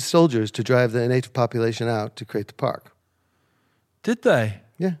 They used soldiers to drive the native population out to create the park. Did they?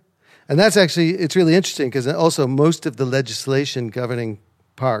 Yeah. And it's really interesting because also most of the legislation governing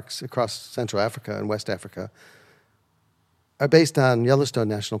parks across Central Africa and West Africa are based on Yellowstone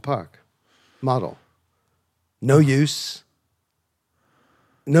National Park model. No use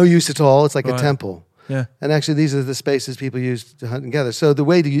at all. It's like a temple. Yeah. And actually, these are the spaces people use to hunt together. So the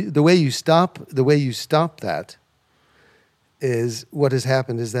way you stop that is what has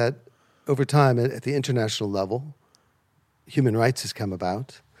happened is that over time at the international level, human rights has come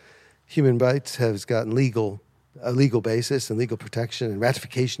about. Human rights has gotten a legal basis and legal protection and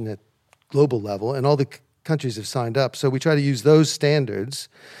ratification at global level, and all the countries have signed up. So we try to use those standards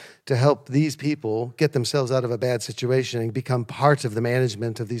to help these people get themselves out of a bad situation and become part of the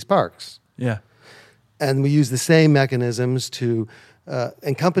management of these parks. Yeah. And we use the same mechanisms to,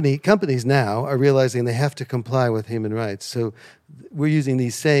 and companies now are realizing they have to comply with human rights. So we're using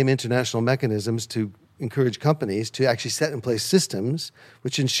these same international mechanisms to encourage companies to actually set in place systems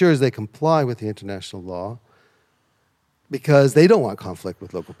which ensures they comply with the international law, because they don't want conflict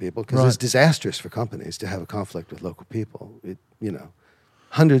with local people, because it's disastrous for companies to have a conflict with local people.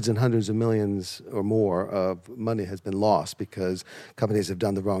 Hundreds and hundreds of millions or more of money has been lost because companies have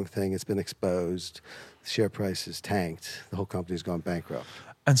done the wrong thing. It's been exposed. The share price has tanked. The whole company's gone bankrupt.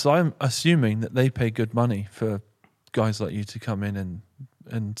 And so I'm assuming that they pay good money for guys like you to come in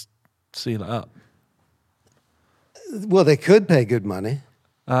and seal it up. Well, they could pay good money.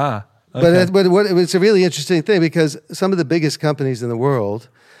 Ah, okay. But it's a really interesting thing, because some of the biggest companies in the world,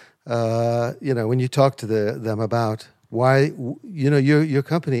 when you talk to them about why your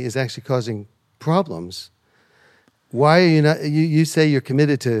company is actually causing problems, why are you not? You say you're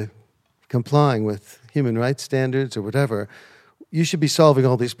committed to complying with human rights standards or whatever. You should be solving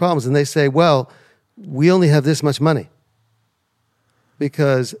all these problems, and they say, well, we only have this much money,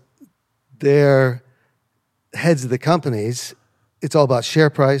 because they're heads of the companies. It's all about share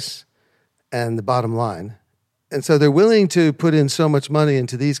price and the bottom line. And so they're willing to put in so much money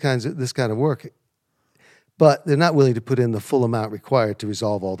into this kind of work, but they're not willing to put in the full amount required to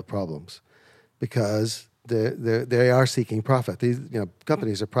resolve all the problems, because they are seeking profit. These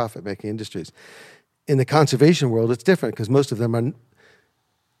companies are profit-making industries. In the conservation world, it's different, because most of them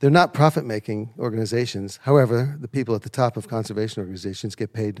they're not profit-making organizations. However, the people at the top of conservation organizations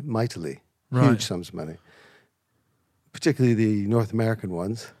get paid mightily, huge sums of money, particularly the North American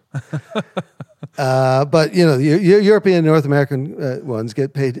ones. But the European and North American ones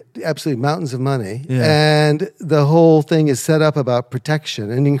get paid absolutely mountains of money, and the whole thing is set up about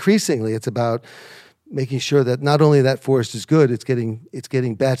protection. And increasingly, it's about making sure that not only that forest is good, it's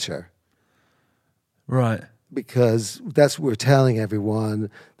getting better. Right. Because that's what we're telling everyone,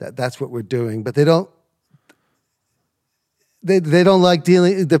 that's what we're doing, but they don't. They don't like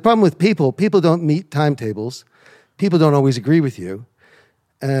dealing. The problem with people don't meet timetables. People don't always agree with you.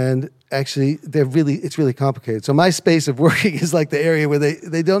 And actually, it's really complicated. So my space of working is like the area where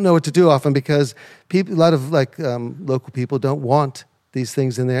they don't know what to do often, because a lot of local people don't want these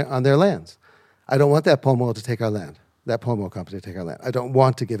things on their lands. I don't want that palm oil to take our land, that palm oil company to take our land. I don't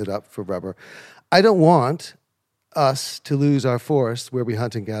want to give it up for rubber. I don't want us to lose our forests where we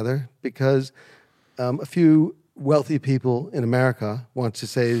hunt and gather, because a few wealthy people in America want to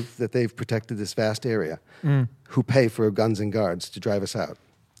say that they've protected this vast area, who pay for guns and guards to drive us out.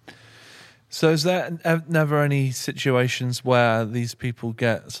 So is there never any situations where these people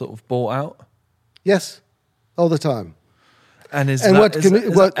get sort of bought out? Yes, all the time. And is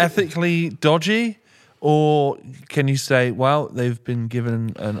that ethically dodgy? Or can you say, well, they've been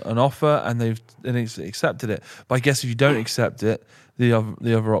given an offer and they've accepted it? But I guess if you don't accept it, the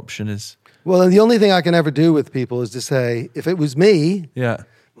other option is... Well, the only thing I can ever do with people is to say, if it was me,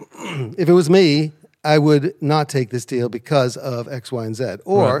 I would not take this deal because of X, Y, and Z.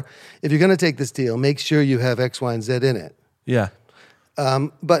 Or Right. if you're going to take this deal, make sure you have X, Y, and Z in it. Yeah.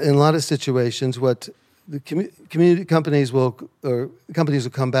 But in a lot of situations, what the community companies will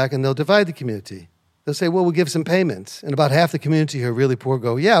come back and they'll divide the community. They'll say, well, we'll give some payments. And about half the community who are really poor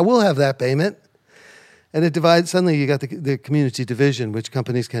go, yeah, we'll have that payment. And it divides. Suddenly you got the community division, which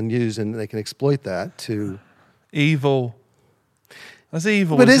companies can use, and they can exploit that to... Evil. That's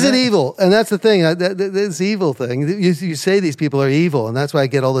evil. But is isn't it evil? And that's the thing. This evil thing. You say these people are evil, and that's why I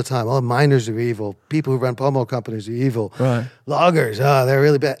get all the time. Oh, miners are evil. People who run palm oil companies are evil. Right. Loggers, they're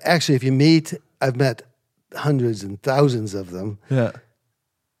really bad. Actually, if you meet, I've met hundreds and thousands of them. Yeah.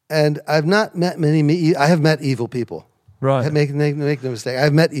 And I've not met many. I have met evil people. Right. Make no mistake.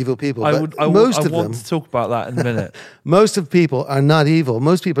 I've met evil people. I But want most of them, to talk about that in a minute. most of people are not evil.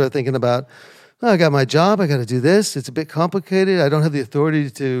 Most people are thinking about, oh, I got my job. I got to do this. It's a bit complicated. I don't have the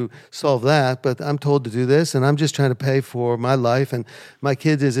authority to solve that, but I'm told to do this, and I'm just trying to pay for my life. And my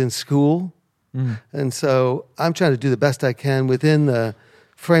kid is in school, and so I'm trying to do the best I can within the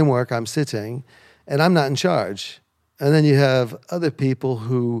framework I'm sitting, and I'm not in charge. And then you have other people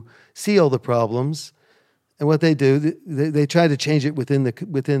who see all the problems, and what they do, they try to change it within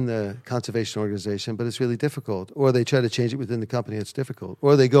the conservation organization, but it's really difficult. Or they try to change it within the company, it's difficult.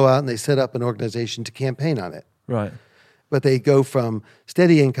 Or they go out and they set up an organization to campaign on it. Right. But they go from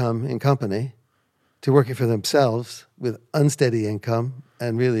steady income in company to working for themselves with unsteady income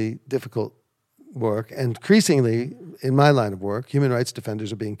and really difficult work. And increasingly, in my line of work, human rights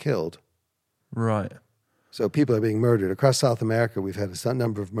defenders are being killed. Right. So people are being murdered. Across South America, we've had a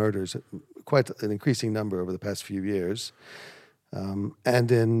number of murders, quite an increasing number over the past few years.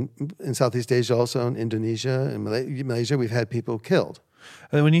 And in Southeast Asia also, in Indonesia and Malaysia, we've had people killed.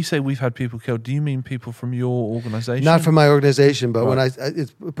 And when you say we've had people killed, do you mean people from your organization? Not from my organization, but Right. when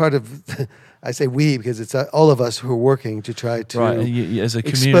it's part of, I say we because it's all of us who are working to try to Right. As a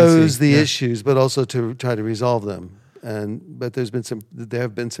community. expose the Yeah. issues, but also to try to resolve them. But there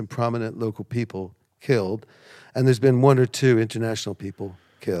have been some prominent local people killed, and there's been one or two international people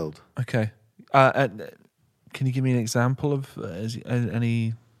killed. Okay. Can you give me an example of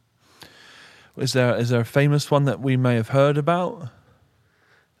any? Is there a famous one that we may have heard about?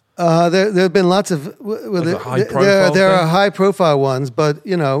 There have been lots of Like a high-profile there are thing? high profile ones, but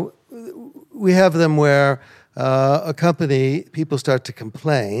we have them where a company, people start to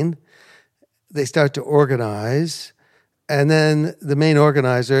complain, they start to organize, and then the main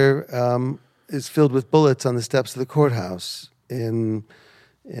organizer is filled with bullets on the steps of the courthouse I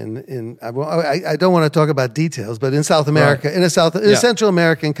don't want to talk about details, but in South America, Right. in a Central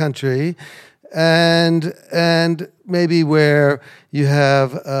American country, and maybe where you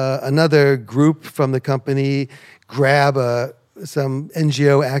have another group from the company grab some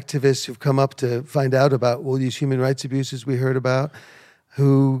NGO activists who've come up to find out about all these human rights abuses we heard about,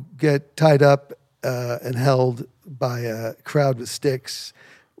 who get tied up and held by a crowd with sticks,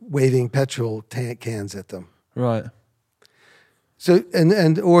 waving petrol cans at them. Right. So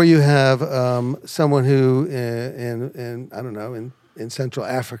or you have someone who in Central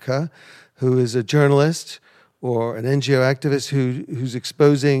Africa, who is a journalist or an NGO activist who's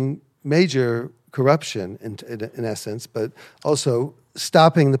exposing major corruption in essence, but also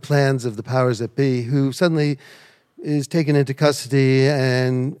stopping the plans of the powers that be, who suddenly is taken into custody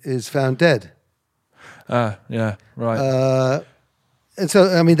and is found dead. Yeah. Right. And so,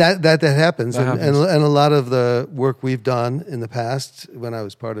 I mean, that happens. That And a lot of the work we've done in the past, when I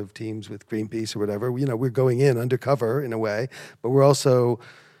was part of teams with Greenpeace or whatever, we're going in undercover in a way, but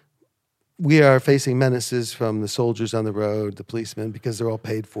we are facing menaces from the soldiers on the road, the policemen, because they're all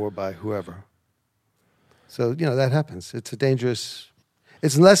paid for by whoever. So, that happens.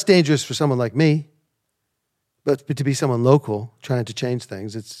 It's less dangerous for someone like me, but to be someone local trying to change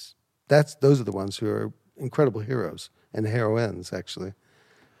things, those are the ones who are incredible heroes. And heroines, actually.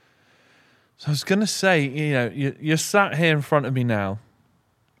 So I was going to say, you're sat here in front of me now.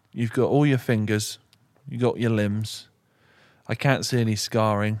 You've got all your fingers. You've got your limbs. I can't see any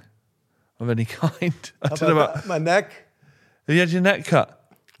scarring of any kind. I don't know about my neck. Have you had your neck cut?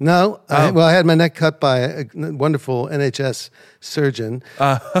 No. I had my neck cut by a wonderful NHS surgeon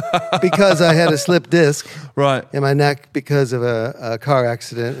because I had a slip disc Right. in my neck because of a car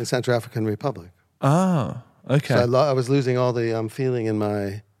accident in Central African Republic. Ah, okay. So I was losing all the feeling in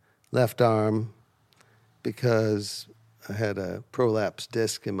my left arm because I had a prolapsed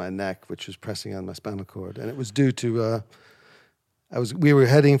disc in my neck, which was pressing on my spinal cord, and it was due to we were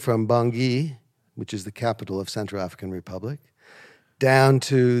heading from Bangui, which is the capital of Central African Republic, down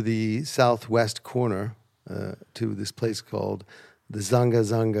to the southwest corner to this place called the Zanga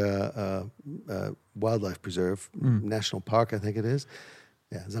Zanga Wildlife Preserve, National Park, I think it is.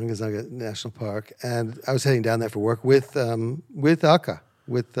 Yeah, Zanga Zanga National Park, and I was heading down there for work with ACA,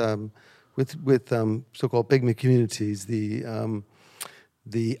 with so-called pygmy communities, the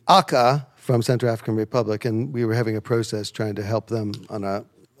ACA from Central African Republic, and we were having a process trying to help them on a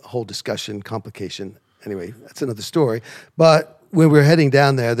whole discussion, complication. Anyway, that's another story. But when we were heading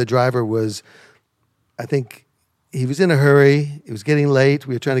down there, the driver was, I think, he was in a hurry. It was getting late.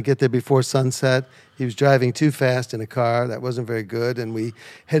 We were trying to get there before sunset. He was driving too fast in a car. That wasn't very good. And we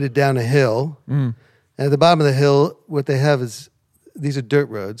headed down a hill. And at the bottom of the hill, what they have is, these are dirt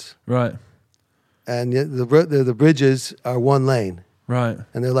roads. Right. And the bridges are one lane. Right.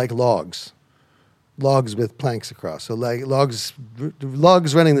 And they're like logs with planks across. So like logs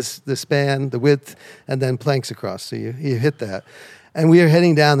running the span, the width, and then planks across. So you hit that. And we are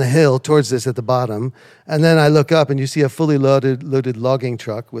heading down the hill towards this at the bottom. And then I look up and you see a fully loaded logging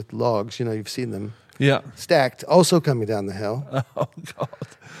truck with logs. You know, you've seen them. Yeah. Stacked, also coming down the hill. Oh, God.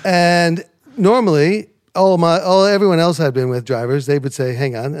 And normally, everyone else I'd been with, drivers, they would say,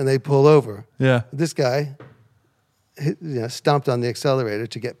 hang on, and they'd pull over. Yeah. This guy stomped on the accelerator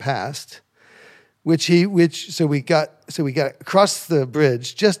to get past, so we got across the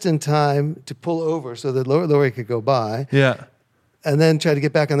bridge just in time to pull over so the lorry could go by. Yeah. And then try to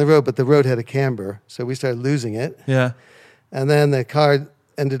get back on the road, but the road had a camber, so we started losing it. Yeah. And then the car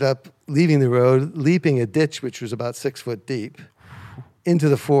ended up leaving the road, leaping a ditch which was about 6 foot deep into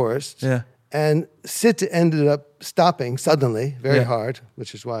the forest. Yeah. And ended up stopping suddenly, very hard,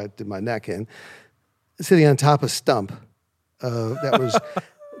 which is why I did my neck in, sitting on top of a stump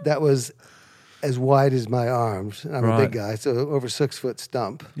that was as wide as my arms. I'm a big guy, so over 6 foot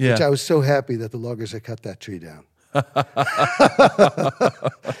stump, which I was so happy that the loggers had cut that tree down.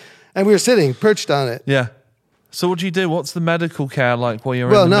 And we were sitting perched on it. Yeah. So what do you do? What's the medical care like while you're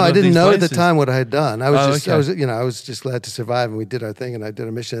in the Well, middle no, I of didn't these know places? at the time what I had done. I was okay. I was just glad to survive, and we did our thing, and I did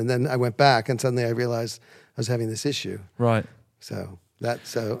our mission, and then I went back, and suddenly I realized I was having this issue. Right. So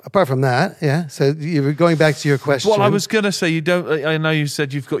apart from that, yeah. So you were going back to your question. Well, I was going to say you don't. I know you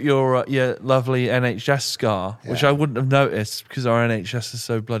said you've got your lovely NHS scar, which I wouldn't have noticed because our NHS is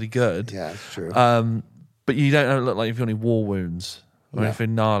so bloody good. Yeah, it's true. But you don't look like you've got any war wounds or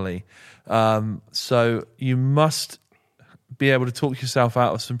anything gnarly. So you must be able to talk yourself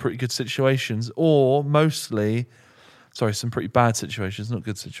out of some pretty good situations, or some pretty bad situations, not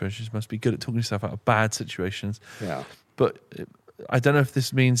good situations. You must be good at talking yourself out of bad situations. Yeah. But I don't know if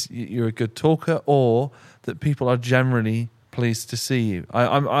this means you're a good talker or that people are generally pleased to see you.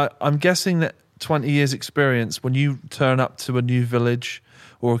 I'm guessing that 20 years experience, when you turn up to a new village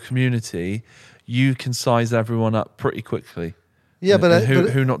or a community, you can size everyone up pretty quickly. Yeah, but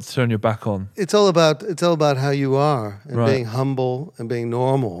who not to turn your back on? It's all about how you are and Right. being humble and being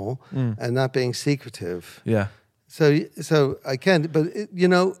normal and not being secretive. Yeah. So I can, but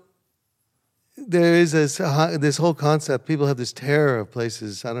there is this whole concept. People have this terror of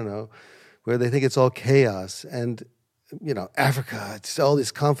places, I don't know, where they think it's all chaos. And, Africa, it's all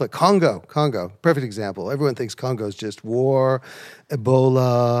this conflict. Congo, perfect example. Everyone thinks Congo is just war,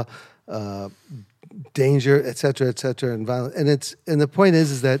 Ebola, danger, et cetera, and violence. And the point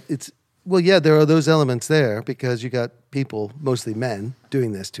is that there are those elements there because you got people, mostly men,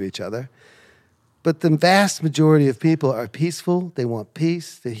 doing this to each other. But the vast majority of people are peaceful. They want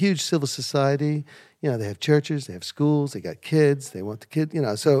peace. They're a huge civil society. They have churches, they have schools, they got kids. They want the kid.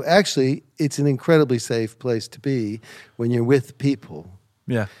 So actually, it's an incredibly safe place to be when you're with people.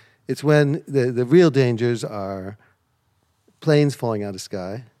 Yeah. It's when the real dangers are planes falling out of the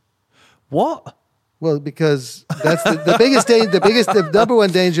sky. What? Well, because that's the biggest the number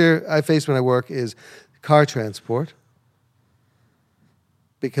one danger I face when I work is car transport.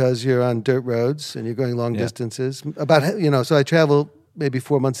 Because you're on dirt roads and you're going long distances. So I travel maybe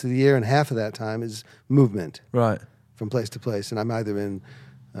 4 months of the year, and half of that time is movement. Right. From place to place. And I'm either in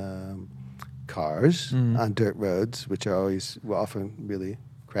cars on dirt roads, which are often really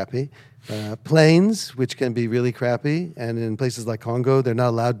crappy. Planes, which can be really crappy. And in places like Congo, they're not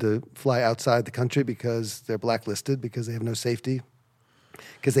allowed to fly outside the country because they're blacklisted, because they have no safety,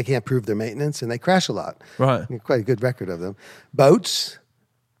 because they can't prove their maintenance, and they crash a lot. Right. Quite a good record of them. Boats.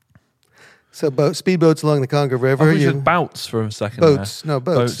 So speedboats along the Congo River. I said boats for a second. Boats. There. No,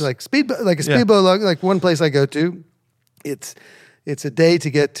 boats. Like a speedboat, like one place I go to. It's a day to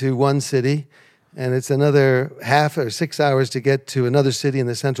get to one city, and it's another 6 or 6 hours to get to another city in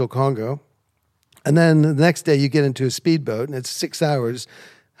the central Congo. And then the next day you get into a speedboat, and it's 6 hours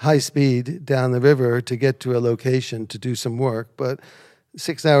high speed down the river to get to a location to do some work. But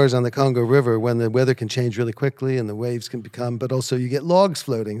 6 hours on the Congo River when the weather can change really quickly and the waves can become, but also you get logs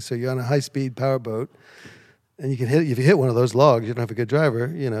floating. So you're on a high-speed powerboat and you can if you hit one of those logs, you don't have a good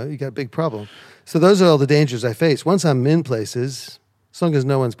driver, you got a big problem. So those are all the dangers I face. Once I'm in places, as long as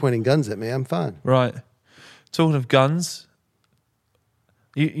no one's pointing guns at me, I'm fine. Right. Talking of guns,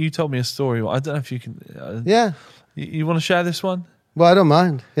 you told me a story. I don't know if you can... Yeah. You want to share this one? Well, I don't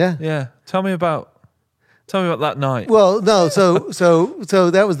mind. Yeah. Yeah. Tell me about that night. Well, no, so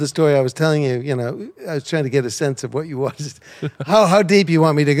that was the story I was telling you. I was trying to get a sense of what you wanted, how deep you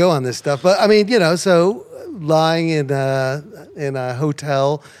want me to go on this stuff. But I mean, so lying in a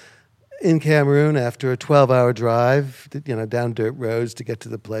hotel in Cameroon after a 12-hour drive, down dirt roads to get to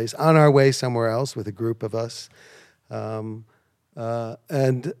the place, on our way somewhere else with a group of us, and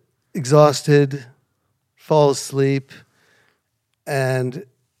exhausted, fall asleep, and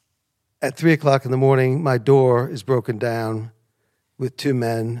at 3:00 in the morning, my door is broken down with two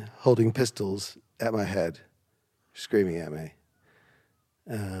men holding pistols at my head, screaming at me.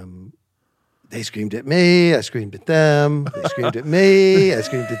 They screamed at me. I screamed at them. They screamed at me. I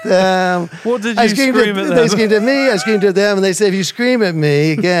screamed at them. What did you scream at them? They screamed at me. I screamed at them. And they said, if you scream at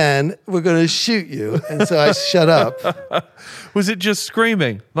me again, we're going to shoot you. And so I shut up. Was it just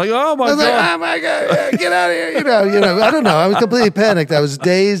screaming? Like, oh my God. I was like, oh my God, get out of here. I don't know. I was completely panicked. I was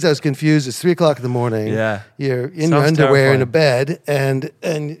dazed. I was confused. It's 3:00 in the morning. Yeah. You're in Sounds your underwear terrifying. in a bed. And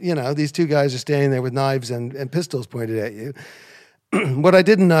these two guys are standing there with knives and pistols pointed at you. What I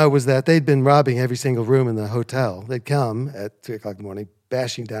didn't know was that they'd been robbing every single room in the hotel. They'd come at 3:00 in the morning,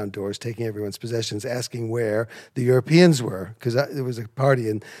 bashing down doors, taking everyone's possessions, asking where the Europeans were, because there was a party,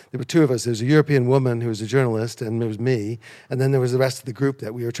 and there were two of us. There was a European woman who was a journalist, and there was me, and then there was the rest of the group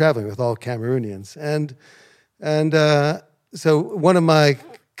that we were traveling with, all Cameroonians. So one of my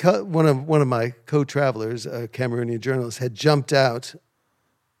co-travelers, a Cameroonian journalist, had jumped out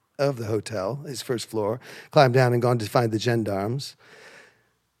of the hotel, his first floor, climbed down and gone to find the gendarmes.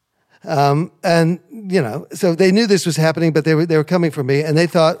 So they knew this was happening, but they were coming for me, and they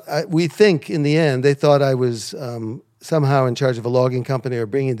thought, we think in the end, they thought I was somehow in charge of a logging company or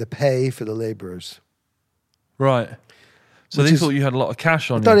bringing the pay for the laborers. Right. So they thought you had a lot of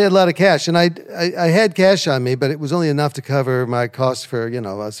cash on you. I thought I had a lot of cash, and I had cash on me, but it was only enough to cover my costs for,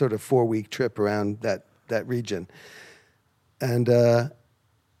 a sort of 4-week trip around that region.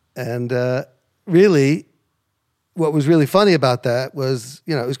 And really, what was really funny about that was,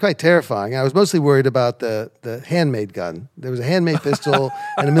 it was quite terrifying. I was mostly worried about the handmade gun. There was a handmade pistol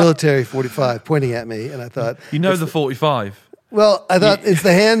and a military .45 pointing at me, and I thought... the .45? Well, I thought it's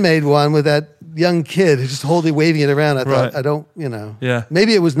the handmade one with that young kid who's just waving it around. I thought, I don't, Yeah.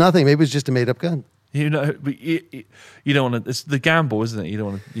 Maybe it was nothing. Maybe it was just a made-up gun. But you don't want to... It's the gamble, isn't it? You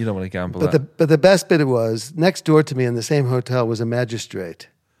don't want to gamble. But the best bit was, next door to me in the same hotel was a magistrate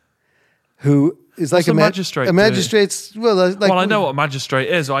who is like a magistrate. A magistrate's I know what a magistrate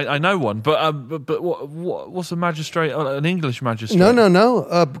is. I know one, but what's a magistrate? An English magistrate? No.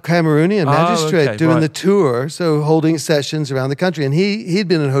 A Cameroonian magistrate doing the tour, so holding sessions around the country. And he'd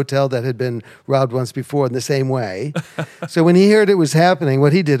been in a hotel that had been robbed once before in the same way. So when he heard it was happening,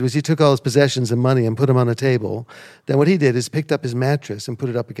 what he did was he took all his possessions and money and put them on a table. Then what he did is picked up his mattress and put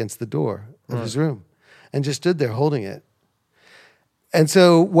it up against the door of his room, and just stood there holding it. And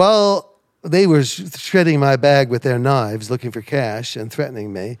so while they were shredding my bag with their knives, looking for cash and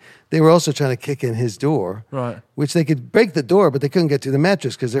threatening me, they were also trying to kick in his door, right? Which they could break the door, but they couldn't get to the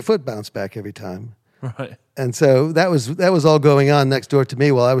mattress because their foot bounced back every time. Right. And so that was all going on next door to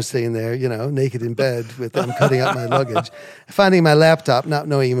me while I was sitting there, naked in bed with them cutting up my luggage, finding my laptop, not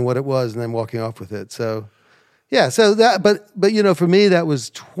knowing even what it was, and then walking off with it. So, yeah. So that, but for me, that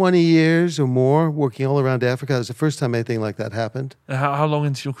was 20 years or more working all around Africa. It was the first time anything like that happened. How long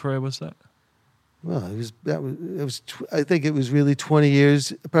into your career was that? Well, I think it was really 20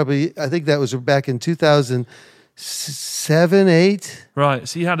 years. Probably, I think that was back in 2007, 8. Right.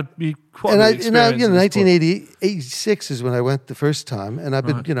 So you had quite a big experience. 1986 is when I went the first time, and I've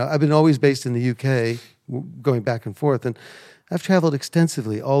been, I've been always based in the UK, going back and forth, and I've traveled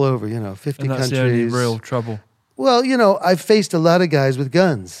extensively all over, 50 countries. And that's the only real trouble. Well, I've faced a lot of guys with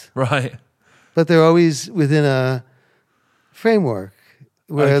guns. Right. But they're always within a framework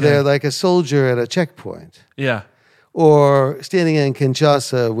where they're like a soldier at a checkpoint. Yeah. Or standing in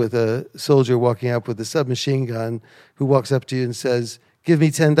Kinshasa with a soldier walking up with a submachine gun who walks up to you and says, "Give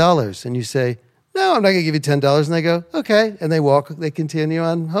me $10." And you say, "No, I'm not going to give you $10." And they go, "Okay." And they continue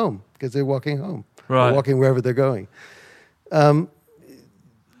on home because they're walking home. Right. Or walking wherever they're going.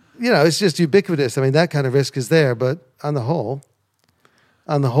 It's just ubiquitous. I mean, that kind of risk is there, but on the whole,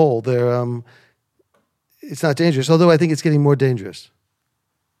 they're, it's not dangerous. Although I think it's getting more dangerous.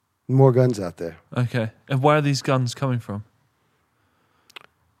 More guns out there. Okay. And where are these guns coming from?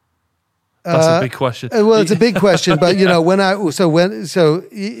 That's a big question. Well, it's a big question, but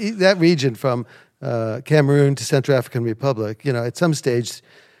that region from Cameroon to Central African Republic, at some stage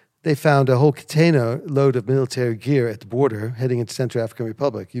they found a whole container load of military gear at the border heading into Central African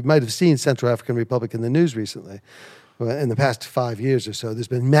Republic. You might have seen Central African Republic in the news recently. In the past 5 years or so, there's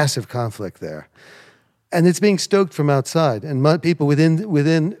been massive conflict there. And it's being stoked from outside, and people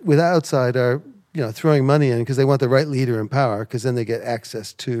with outside are throwing money in because they want the right leader in power, because then they get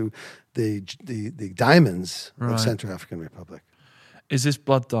access to the diamonds of Central African Republic. Is this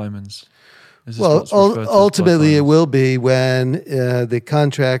blood diamonds? Well, ultimately it will be when the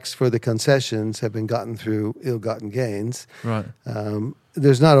contracts for the concessions have been gotten through ill-gotten gains. Right.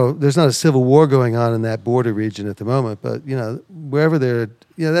 There's not a civil war going on in that border region at the moment, but wherever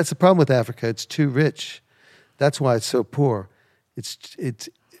that's the problem with Africa. It's too rich. That's why it's so poor.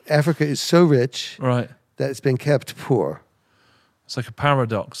 Africa is so rich that it's been kept poor. It's like a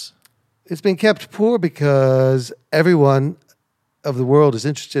paradox. It's been kept poor because everyone of the world is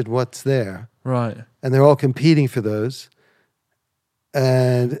interested in what's there. Right. And they're all competing for those.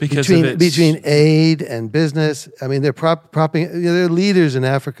 And because between aid and business, I mean, they're propping. There are leaders in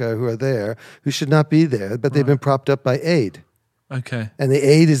Africa who are there who should not be there, but they've been propped up by aid. Okay. And the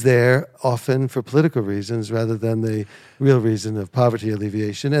aid is there often for political reasons rather than the real reason of poverty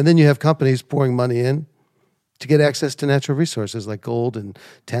alleviation. And then you have companies pouring money in to get access to natural resources like gold and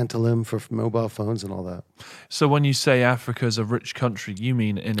tantalum for mobile phones and all that. So when you say Africa is a rich country, you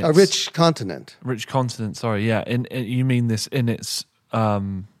mean in its... A rich continent. Rich continent, sorry, yeah. You mean this in its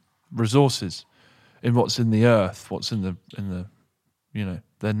resources, in what's in the earth, what's in the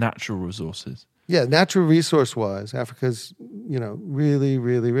their natural resources. Yeah, natural resource-wise, Africa's, really,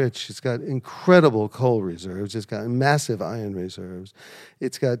 really rich. It's got incredible coal reserves. It's got massive iron reserves.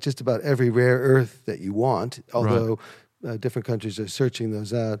 It's got just about every rare earth that you want, although different countries are searching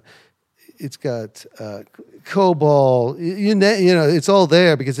those out. It's got cobalt. It's all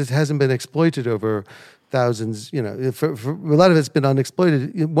there because it hasn't been exploited over thousands. For a lot of it's been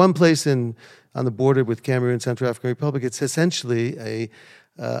unexploited. One place on the border with Cameroon, Central African Republic, it's essentially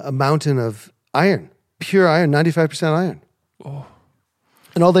a mountain of iron, pure iron, 95% iron. Oh.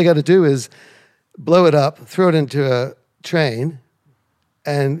 And all they got to do is blow it up, throw it into a train,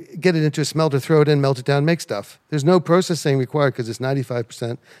 and get it into a smelter, throw it in, melt it down, make stuff. There's no processing required because it's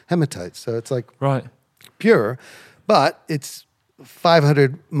 95% hematite. So it's like pure, but it's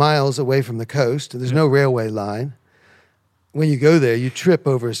 500 miles away from the coast, and there's no railway line. When you go there, you trip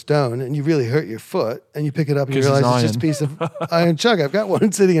over a stone and you really hurt your foot, and you pick it up and you realize it's just a piece of iron chunk. I've got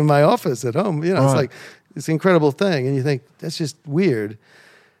one sitting in my office at home. It's like it's an incredible thing, and you think that's just weird.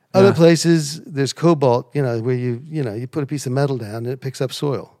 Other places, there's cobalt, where you put a piece of metal down and it picks up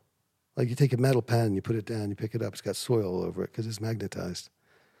soil. Like you take a metal pen, you put it down, you pick it up, it's got soil all over it because it's magnetized.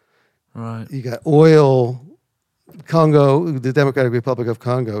 Right. You got oil. Congo, the Democratic Republic of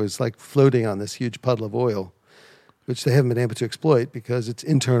Congo, is like floating on this huge puddle of oil, which they haven't been able to exploit because it's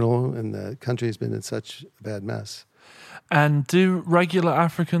internal and the country has been in such a bad mess. And do regular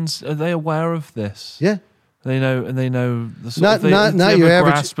Africans, are they aware of this? Yeah. They know the sort not of your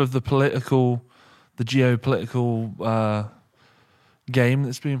average grasp of the geopolitical game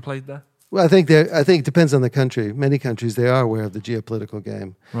that's being played there? Well, I think it depends on the country. Many countries, they are aware of the geopolitical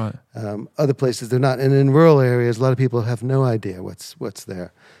game. Right. Other places, they're not. And in rural areas, a lot of people have no idea what's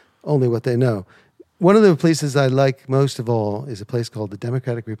there, only what they know. One of the places I like most of all is a place called the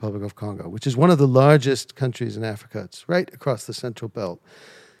Democratic Republic of Congo, which is one of the largest countries in Africa. It's right across the Central Belt.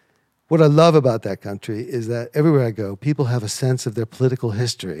 What I love about that country is that everywhere I go, people have a sense of their political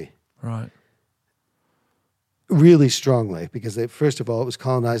history. Right. Really strongly, because first of all, it was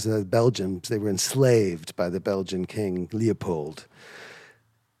colonized by the Belgians. They were enslaved by the Belgian king Leopold.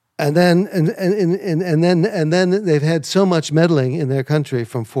 And then and then they've had so much meddling in their country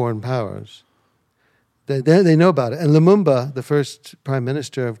from foreign powers. They know about it. And Lumumba, the first prime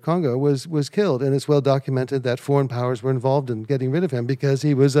minister of Congo, was killed. And it's well documented that foreign powers were involved in getting rid of him because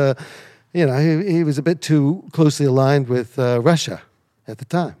he was he was a bit too closely aligned with Russia at the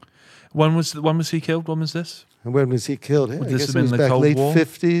time. When was he killed? When was this? And when was he killed? Would I this guess have it been was the back Cold War?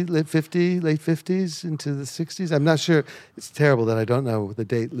 late 50s into the 60s. I'm not sure. It's terrible that I don't know the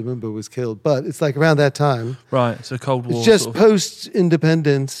date Lumumba was killed, but it's like around that time. Right, so Cold War. It's just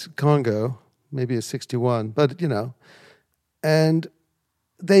post-independence Congo, maybe a 61, but and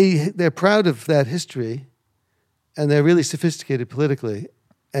they're proud of that history, and they're really sophisticated politically,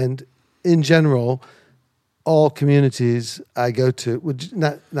 and in general, all communities I go to,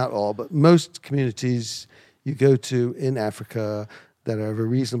 not all, but most communities you go to in Africa, that are of a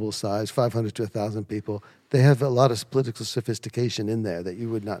reasonable size, 500 to 1,000 people, they have a lot of political sophistication in there that you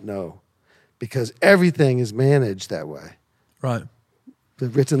would not know because everything is managed that way. Right. The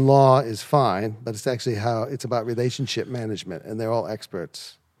written law is fine, but it's actually it's about relationship management, and they're all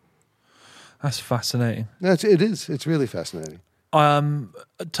experts. That's fascinating. It is. It's really fascinating.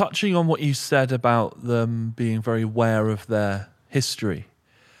 Touching on what you said about them being very aware of their history,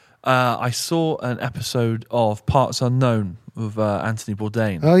 I saw an episode of Parts Unknown with Anthony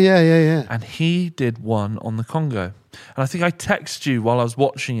Bourdain. Oh, yeah. And he did one on the Congo. And I think I texted you while I was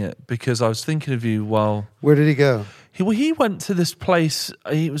watching it because I was thinking of you while... Where did he go? He went to this place.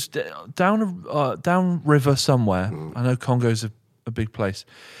 He was down river somewhere. I know Congo's a big place.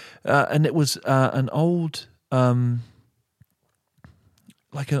 And it was an old...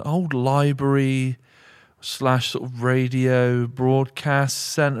 like an old library / sort of radio broadcast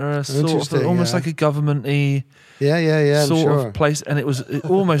center, sort of almost like a government-y sort of place, and it was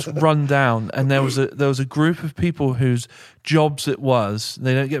almost run down. And there was a group of people whose jobs it was,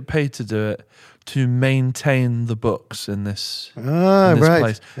 they don't get paid to do it, to maintain the books in this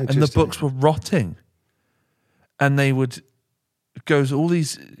place, and the books were rotting, and they would go to all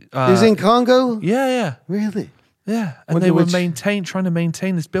these. Is in Congo? Yeah, really. Yeah, and they were trying to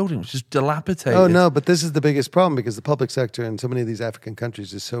maintain this building, which is dilapidated. Oh no, but this is the biggest problem because the public sector in so many of these African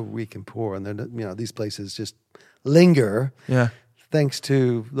countries is so weak and poor, and these places just linger. Yeah, thanks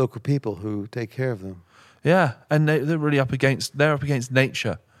to local people who take care of them. Yeah, and they're really up against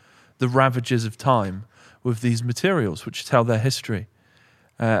nature, the ravages of time with these materials, which tell their history.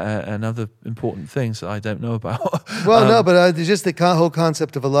 And other important things that I don't know about. Well, no, but just the whole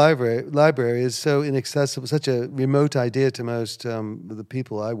concept of a library is so inaccessible, such a remote idea to most the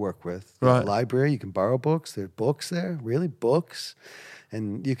people I work with. Right. A library, you can borrow books. There are books there, really books,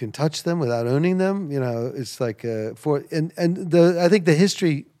 and you can touch them without owning them. It's like I think the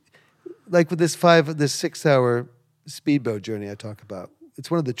history, like with this 6-hour speedboat journey I talk about, it's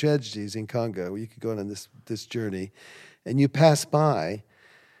one of the tragedies in Congo. You could go on this journey, and you pass by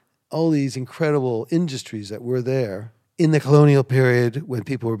all these incredible industries that were there in the colonial period when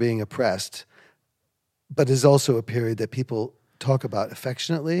people were being oppressed, but is also a period that people talk about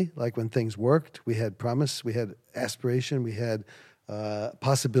affectionately, like when things worked. We had promise, we had aspiration, we had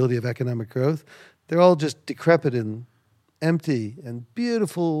possibility of economic growth. They're all just decrepit and empty and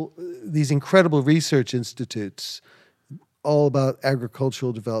beautiful, these incredible research institutes, all about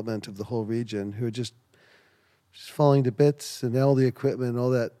agricultural development of the whole region, who are just falling to bits, and all the equipment, all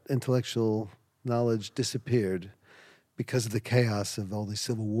that intellectual knowledge disappeared because of the chaos of all these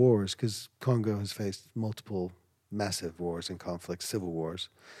civil wars, because Congo has faced multiple massive wars and conflicts, civil wars,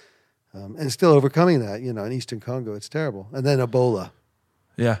 and still overcoming that. In Eastern Congo, it's terrible. And then Ebola.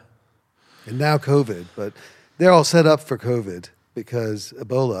 Yeah. And now COVID, but they're all set up for COVID because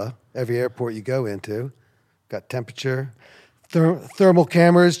Ebola, every airport you go into, got temperature, thermal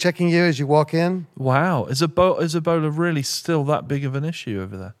cameras checking you as you walk in. Wow. Is Ebola really still that big of an issue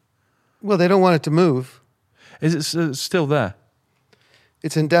over there? Well, they don't want it to move. Is it still there?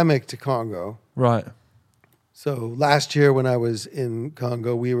 It's endemic to Congo. Right. So last year when I was in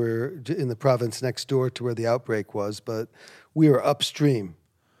Congo, we were in the province next door to where the outbreak was, but we were upstream.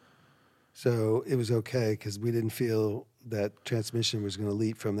 So it was okay because we didn't feel that transmission was going to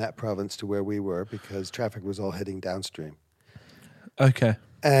leap from that province to where we were because traffic was all heading downstream. Okay.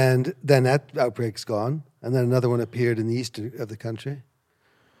 And then that outbreak's gone. And then another one appeared in the east of the country.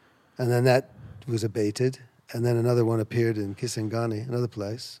 And then that was abated. And then another one appeared in Kisangani, another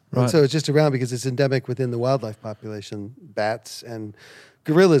place. Right. And so it's just around because it's endemic within the wildlife population, bats and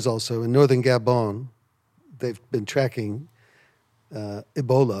gorillas also. In northern Gabon, they've been tracking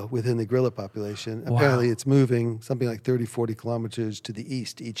Ebola within the gorilla population. Wow. Apparently it's moving something like 30, 40 kilometers to the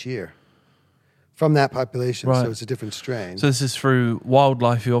east each year from that population. Right. So it's a different strain. So this is through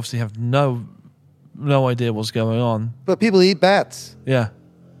wildlife who obviously have no idea what's going on. But people eat bats. Yeah.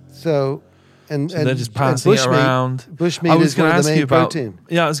 So... And they're just passing it around. Bushmeat is one of the main protein.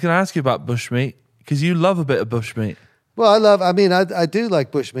 Yeah, I was going to ask you about bushmeat because you love a bit of bushmeat. Well, I do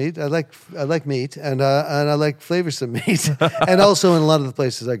like bushmeat. I like meat, and I like flavorsome meat. And also, in a lot of the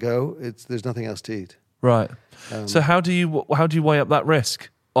places I go, there's nothing else to eat. Right. So how do you weigh up that risk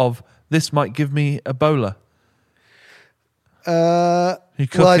of this might give me Ebola? I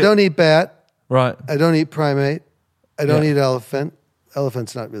don't eat bat. Right. I don't eat primate. I don't eat elephant.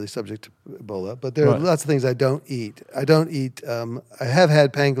 Elephant's not really subject to Ebola, but there are lots of things I don't eat. I don't eat. I have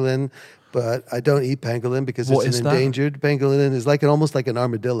had pangolin, but I don't eat pangolin because it's an endangered. Pangolin is almost like an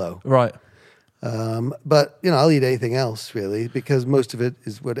armadillo. Right. But I'll eat anything else really because most of it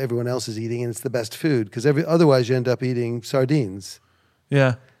is what everyone else is eating, and it's the best food. Because otherwise you end up eating sardines.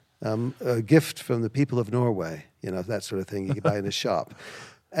 Yeah. A gift from the people of Norway, that sort of thing you can buy in a shop.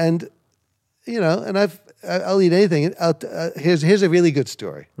 And, and I'll eat anything. Here's a really good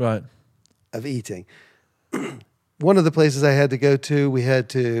story. Right. Of eating. One of the places I had to go to, we had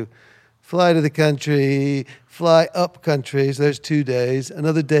to fly to the country, fly up country, so there's 2 days.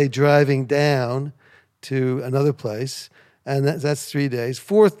 Another day driving down to another place, and that's 3 days.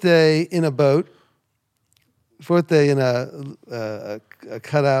 Fourth day in a boat. Fourth day in a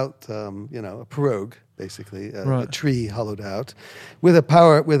cutout, a pirogue, basically, a tree hollowed out, with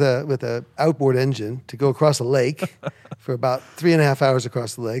a outboard engine to go across a lake for about 3.5 hours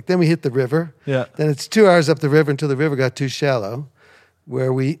across the lake. Then we hit the river. Yeah. Then it's 2 hours up the river until the river got too shallow,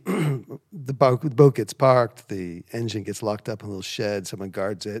 where the boat gets parked, the engine gets locked up in a little shed, someone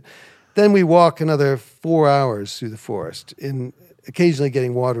guards it. Then we walk another 4 hours through the forest, occasionally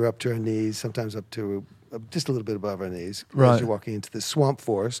getting water up to our knees, sometimes up to just a little bit above our knees, as you're walking into the swamp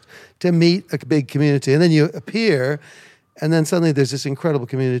forest, to meet a big community. And then you appear, and then suddenly there's this incredible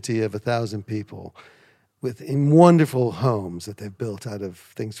community of 1,000 people in wonderful homes that they've built out of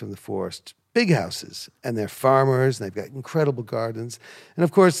things from the forest, big houses, and they're farmers, and they've got incredible gardens. And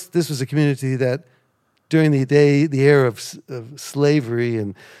of course, this was a community that during the era of slavery,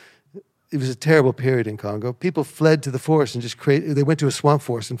 and it was a terrible period in Congo, people fled to the forest and they went to a swamp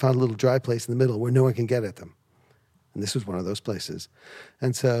forest and found a little dry place in the middle where no one can get at them. And this was one of those places.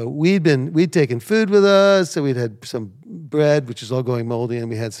 And so we'd taken food with us, so we'd had some bread, which is all going moldy, and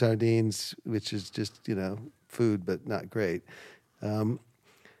we had sardines, which is just, food, but not great. And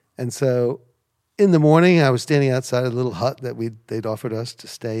so in the morning, I was standing outside a little hut that they'd offered us to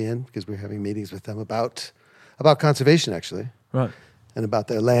stay in because we were having meetings with them about conservation, actually. Right. And about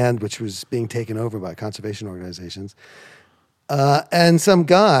their land, which was being taken over by conservation organizations. And some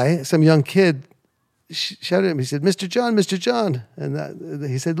young kid, shouted at me. He said, "Mr. John, Mr. John." And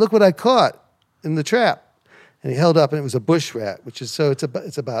he said, "Look what I caught in the trap." And he held up, and it was a bush rat, which is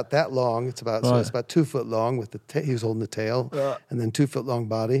it's about that long. It's about 2 foot long with he was holding the tail, and then 2 foot long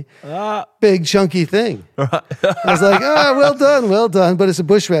body. Big chunky thing. I was like, well done. But it's a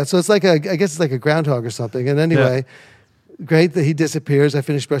bush rat, so it's like I guess it's like a groundhog or something. And anyway. Yeah. Great that he disappears. I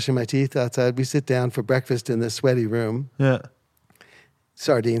finish brushing my teeth outside. We sit down for breakfast in this sweaty room. Yeah.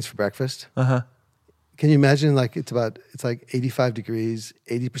 Sardines for breakfast. Uh-huh. Can you imagine, it's like 85 degrees,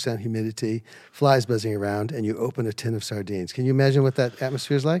 80% humidity, flies buzzing around, and you open a tin of sardines. Can you imagine what that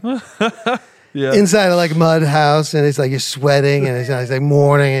atmosphere is like? Yeah. Inside a mud house, and it's like you're sweating, and it's like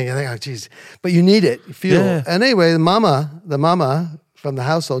morning, and you think, oh, geez. But you need it, fuel. Yeah. And anyway, the mama from the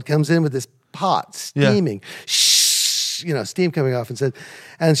household comes in with this pot steaming. Yeah. Steam coming off,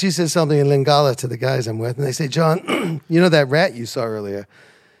 and she says something in Lingala to the guys I'm with, and they say, "John, that rat you saw earlier?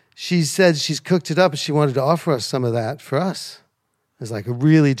 She said she's cooked it up, and she wanted to offer us some of that for us. It's like a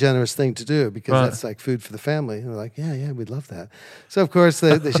really generous thing to do because that's like food for the family." And we're like, "Yeah, we'd love that." So of course,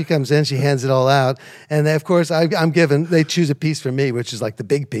 she comes in, she hands it all out, and of course, they choose a piece for me, which is like the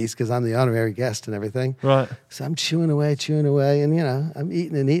big piece because I'm the honorary guest and everything. Right. So I'm chewing away, and I'm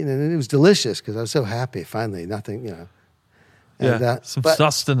eating, and it was delicious because I was so happy. Finally, nothing, And, some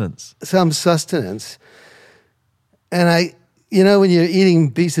sustenance. Some sustenance. And when you're eating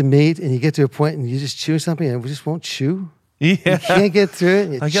a piece of meat and you get to a point and you just chew something and it just won't chew. Yeah. You can't get through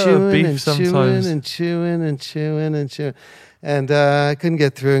it. And you're chewing and sometimes. chewing and chewing. And I couldn't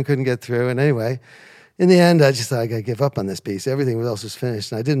get through. And anyway, in the end, I just thought I got to give up on this piece. Everything else was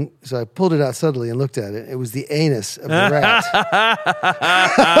finished. And I didn't, so I pulled it out subtly and looked at it. It was the anus of the rat.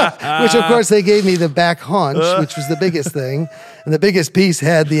 Which, of course, they gave me the back haunch, which was the biggest thing. And the biggest piece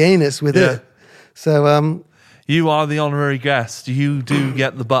had the anus with it. So, you are the honorary guest. You do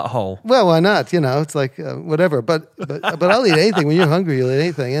get the butthole. Well, why not? It's like whatever. But I'll eat anything. When you're hungry, you'll eat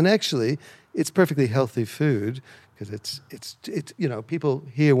anything. And actually, it's perfectly healthy food. Because it's people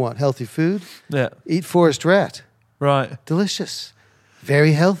here want healthy food. Yeah. Eat forest rat. Right. Delicious.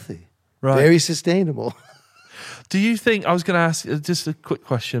 Very healthy. Right. Very sustainable. Do you think, I was going to ask just a quick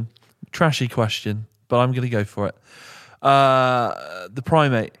question, trashy question, but I'm going to go for it. The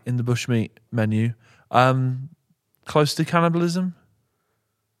primate in the bushmeat menu, close to cannibalism?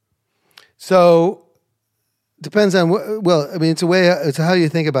 So, depends on, it's how you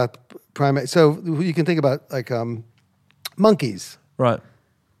think about primate. So you can think about monkeys. Right.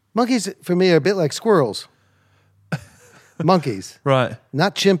 Monkeys, for me, are a bit like squirrels. Monkeys. Right.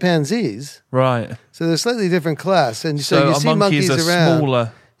 Not chimpanzees. Right. So they're a slightly different class. And so you see monkeys around.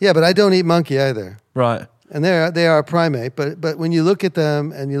 Smaller. Yeah, but I don't eat monkey either. Right. And they are a primate. But when you look at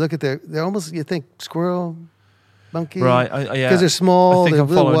them and you look at they're almost, you think squirrel, monkey. Right. Because they're small, they're a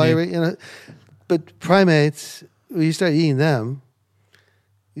little wiry. But primates, when you start eating them,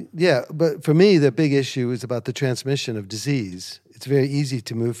 Yeah, but for me, the big issue is about the transmission of disease. It's very easy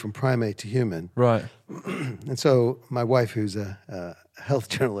to move from primate to human. Right. And so my wife, who's a health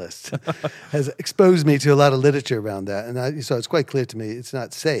journalist, has exposed me to a lot of literature around that. And so it's quite clear to me it's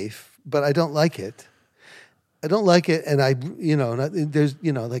not safe, but I don't like it. I don't like it. And there's,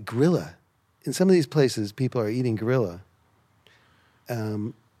 like gorilla. In some of these places, people are eating gorilla.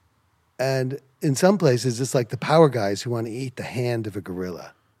 And in some places, it's like the power guys who want to eat the hand of a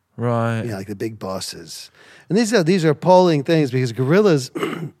gorilla. Right. Like the big bosses. And these are appalling things because gorillas,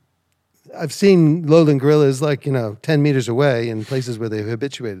 I've seen lowland gorillas 10 meters away in places where they've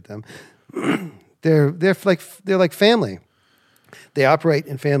habituated them. They're like family. They operate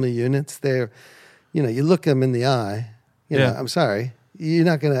in family units. They're, you look them in the eye. I'm sorry, you're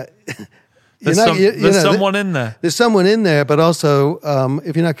not gonna. There's someone in there. There's someone in there, but also,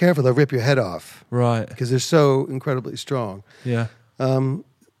 if you're not careful, they'll rip your head off. Right. Because they're so incredibly strong. Yeah.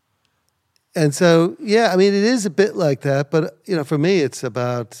 And so, it is a bit like that. But for me, it's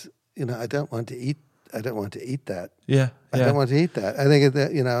about I don't want to eat that. Yeah. I don't want to eat that. I think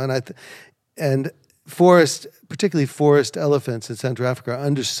that and particularly forest elephants in Central Africa are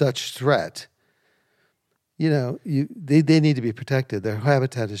under such threat. They need to be protected. Their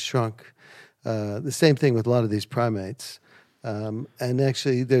habitat has shrunk. The same thing with a lot of these primates. And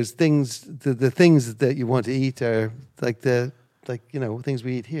actually, there's things. The things that you want to eat are things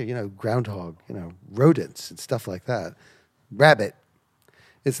we eat here. Groundhog. Rodents and stuff like that. Rabbit.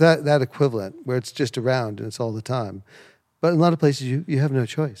 It's that equivalent where it's just around and it's all the time. But in a lot of places, you have no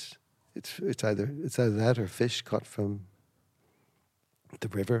choice. It's either that or fish caught from the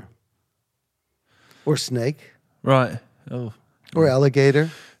river, or snake, right? Oh, or alligator.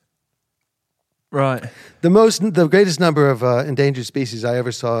 Right. The greatest number of endangered species I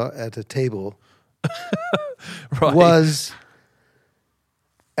ever saw at a table right. was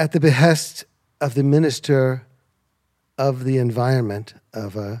at the behest of the minister of the environment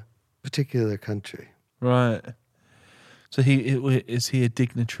of a particular country. Right. So is he a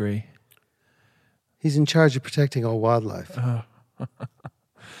dignitary? He's in charge of protecting all wildlife. Oh.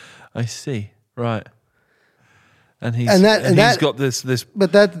 I see. Right. And he's got this.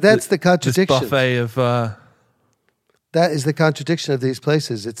 But that's the contradiction. This buffet of. That is the contradiction of these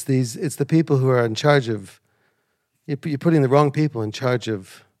places. It's the people who are in charge of. You're putting the wrong people in charge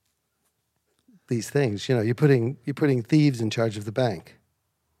of these things. You're putting thieves in charge of the bank.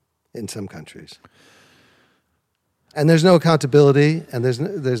 In some countries. And there's no accountability, and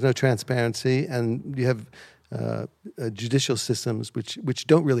there's no transparency, and you have judicial systems which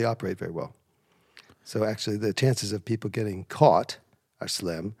don't really operate very well. So actually, the chances of people getting caught are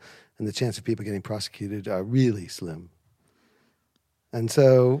slim, and the chance of people getting prosecuted are really slim. And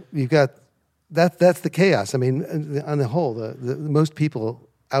so you've got that's the chaos. I mean, on the whole, the most people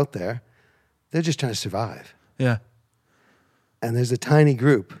out there, they're just trying to survive. Yeah. And there's a tiny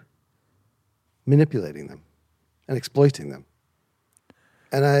group manipulating them and exploiting them.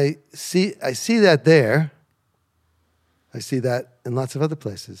 And I see that there. I see that in lots of other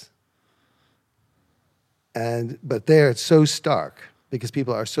places. But there it's so stark because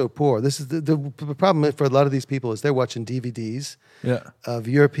people are so poor. This is the problem for a lot of these people is they're watching DVDs of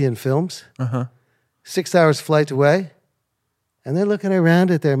European films, 6 hours flight away, and they're looking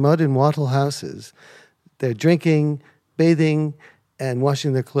around at their mud and wattle houses. They're drinking, bathing, and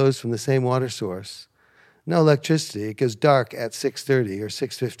washing their clothes from the same water source. No electricity. It goes dark at 6:30 or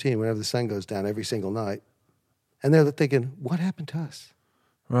 6:15 whenever the sun goes down every single night. And they're thinking, what happened to us?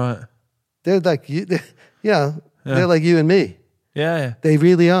 Right. They're like you. They're like you and me. Yeah. They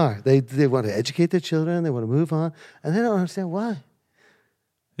really are. They want to educate their children. They want to move on. And they don't understand why.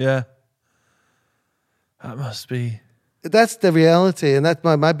 Yeah. That must be. That's the reality. And that's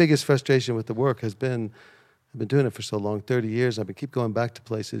my biggest frustration with the work has been, I've been doing it for so long, 30 years. I've been keep going back to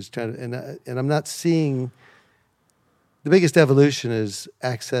places, and I'm not seeing, the biggest evolution is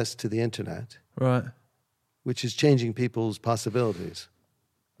access to the internet. Right. Which is changing people's possibilities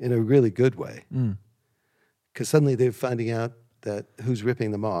in a really good way. Because suddenly they're finding out that who's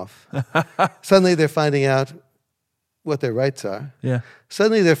ripping them off. Suddenly they're finding out what their rights are. Yeah.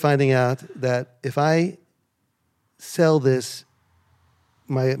 Suddenly they're finding out that if I sell this,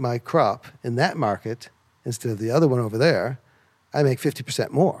 my crop in that market instead of the other one over there, I make 50%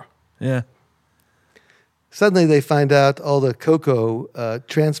 more. Yeah. Suddenly they find out all the cocoa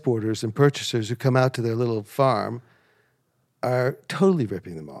transporters and purchasers who come out to their little farm are totally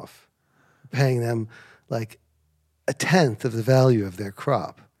ripping them off, paying them like a tenth of the value of their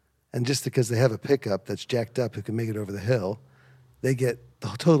crop. And just because they have a pickup that's jacked up who can make it over the hill, they get the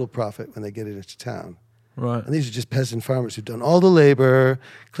total profit when they get it into town. Right. And these are just peasant farmers who've done all the labor,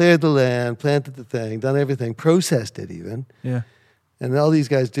 cleared the land, planted the thing, done everything, processed it even. Yeah. And all these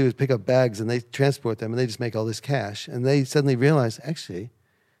guys do is pick up bags and they transport them and they just make all this cash. And they suddenly realize, actually,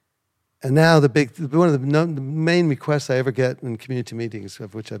 and now one of the main requests I ever get in community meetings,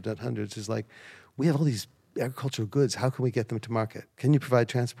 of which I've done hundreds, is like, we have all these agricultural goods. How can we get them to market? Can you provide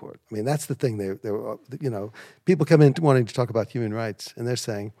transport? I mean, that's the thing. People come in wanting to talk about human rights, and they're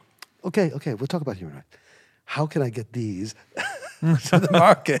saying, okay, we'll talk about human rights. How can I get these to the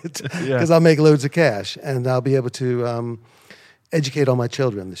market? Because I'll make loads of cash, and I'll be able to educate all my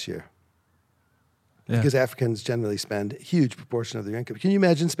children this year. Yeah. Because Africans generally spend a huge proportion of their income. Can you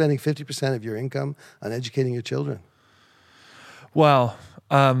imagine spending 50% of your income on educating your children? Well,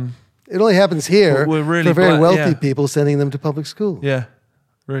 it only happens here we're really for very wealthy people sending them to public school. Yeah,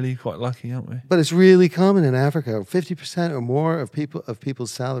 really quite lucky, aren't we? But it's really common in Africa. 50% or more of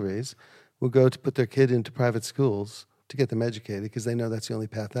people's salaries will go to put their kid into private schools to get them educated because they know that's the only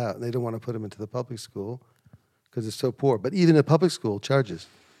path out. And they don't want to put them into the public school because it's so poor. But even the public school charges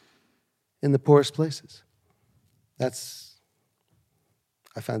in the poorest places. I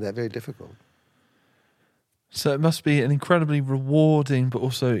find that very difficult. So it must be an incredibly rewarding but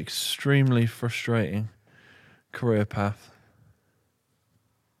also extremely frustrating career path.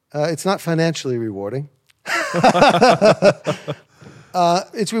 It's not financially rewarding.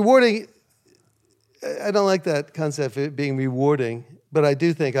 It's rewarding. I don't like that concept of it being rewarding, but I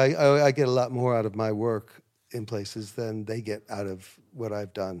do think I get a lot more out of my work in places than they get out of what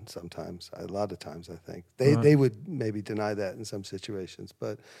I've done sometimes. A lot of times, I think. They would maybe deny that in some situations,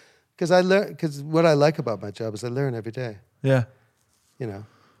 but because what I like about my job is I learn every day. Yeah.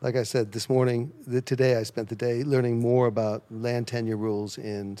 Like I said this morning, today I spent the day learning more about land tenure rules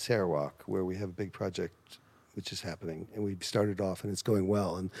in Sarawak, where we have a big project which is happening, and we started off and it's going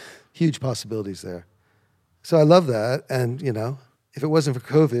well, and huge possibilities there. So I love that, and if it wasn't for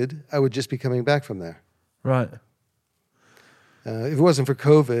COVID, I would just be coming back from there. Right. If it wasn't for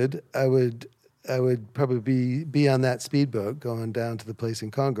COVID, I would probably be on that speedboat going down to the place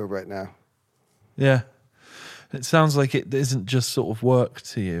in Congo right now. Yeah. It sounds like it isn't just sort of work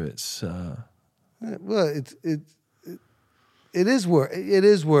to you. It's well, it is work. It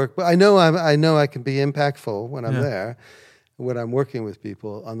is work, but I know I can be impactful when I'm there, when I'm working with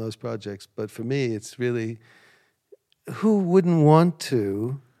people on those projects. But for me, it's really, who wouldn't want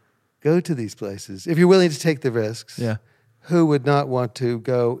to go to these places if you're willing to take the risks? Yeah. Who would not want to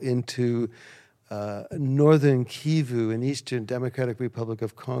go into northern Kivu in Eastern Democratic Republic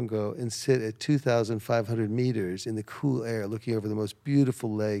of Congo and sit at 2,500 meters in the cool air looking over the most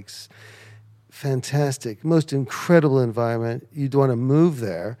beautiful lakes? Fantastic, most incredible environment. You'd want to move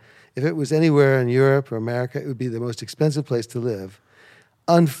there. If it was anywhere in Europe or America, it would be the most expensive place to live.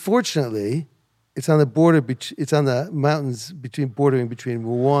 Unfortunately, it's on the border. It's on the mountains bordering between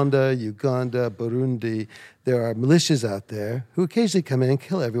Rwanda, Uganda, Burundi. There are militias out there who occasionally come in and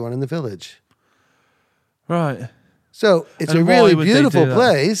kill everyone in the village. Right. So it's a really beautiful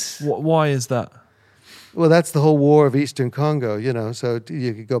place. Why is that? Well, that's the whole war of Eastern Congo, So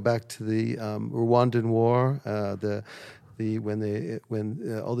you could go back to the Rwandan war, when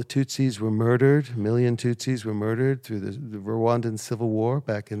all the Tutsis were murdered. 1 million Tutsis were murdered through the Rwandan civil war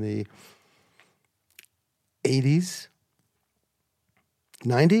back in the 80s,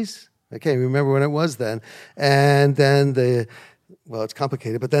 90s. I can't remember when it was then. And then it's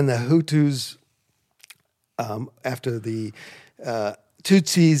complicated. But then the Hutus, after the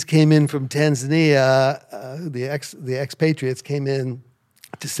Tutsis came in from Tanzania, the expatriates came in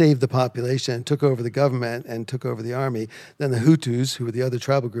to save the population and took over the government and took over the army. Then the Hutus, who were the other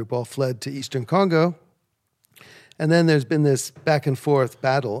tribal group, all fled to Eastern Congo. And then there's been this back and forth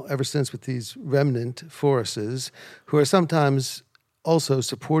battle ever since with these remnant forces who are sometimes also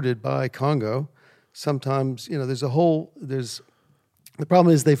supported by Congo. Sometimes, the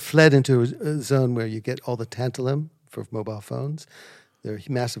problem is they've fled into a zone where you get all the tantalum for mobile phones. There are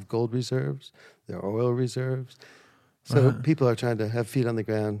massive gold reserves. There are oil reserves. So people are trying to have feet on the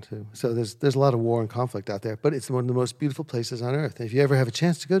ground too. So there's a lot of war and conflict out there. But it's one of the most beautiful places on earth. And if you ever have a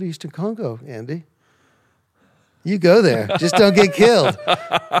chance to go to Eastern Congo, Andy, you go there. Just don't get killed.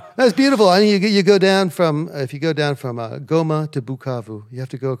 That's beautiful. I mean, you go down from Goma to Bukavu. You have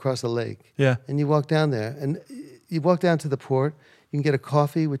to go across a lake. Yeah. And you walk down there, and you walk down to the port. You can get a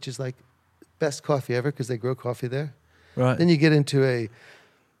coffee, which is like best coffee ever because they grow coffee there. Right. Then you get into a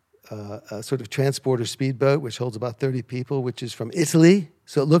sort of transporter speedboat, which holds about 30 people, which is from Italy.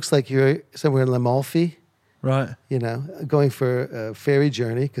 So it looks like you're somewhere in Lamalfi. Right. Going for a ferry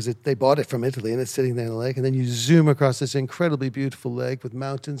journey because they bought it from Italy and it's sitting there in the lake. And then you zoom across this incredibly beautiful lake with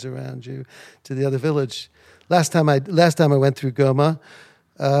mountains around you to the other village. last time I went through Goma,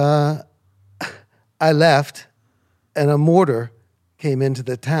 I left, and a mortar came into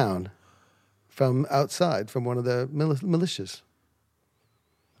the town from outside, from one of the militias.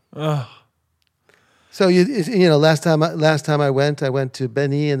 Oh. So last time I went to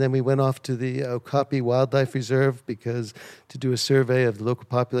Beni, and then we went off to the Okapi Wildlife Reserve to do a survey of the local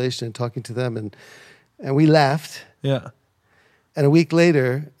population and talking to them, and we left. Yeah. And a week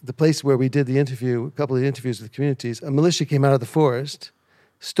later, the place where we did a couple of interviews with communities, a militia came out of the forest,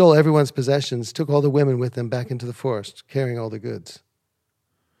 stole everyone's possessions, took all the women with them back into the forest, carrying all the goods.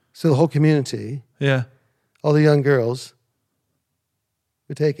 So the whole community, all the young girls,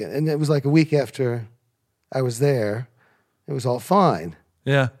 were taken, and it was like a week after I was there, it was all fine.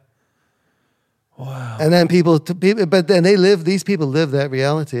 Yeah. Wow. And then these people live that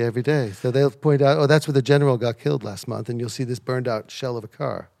reality every day. So they'll point out, that's where the general got killed last month, and you'll see this burned out shell of a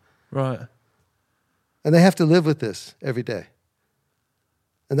car. Right. And they have to live with this every day.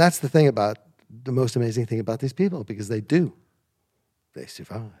 And that's the most amazing thing about these people, because they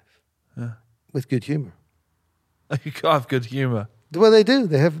survive. Yeah. With good humor. You gotta have good humor. Well, they do.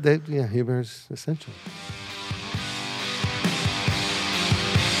 Humor is essential.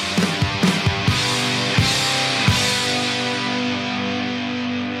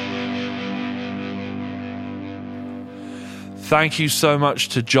 Thank you so much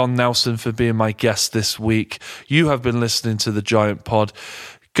to John Nelson for being my guest this week. You have been listening to The Giant Pod.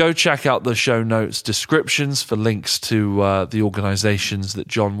 Go check out the show notes descriptions for links to the organizations that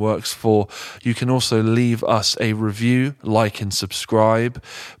John works for. You can also leave us a review, like and subscribe.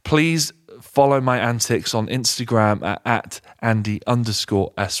 Please follow my antics on Instagram at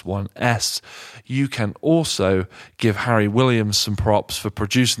Andy_S1S. You can also give Harry Williams some props for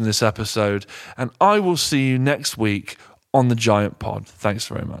producing this episode. And I will see you next week on The Giant Pod. Thanks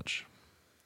very much.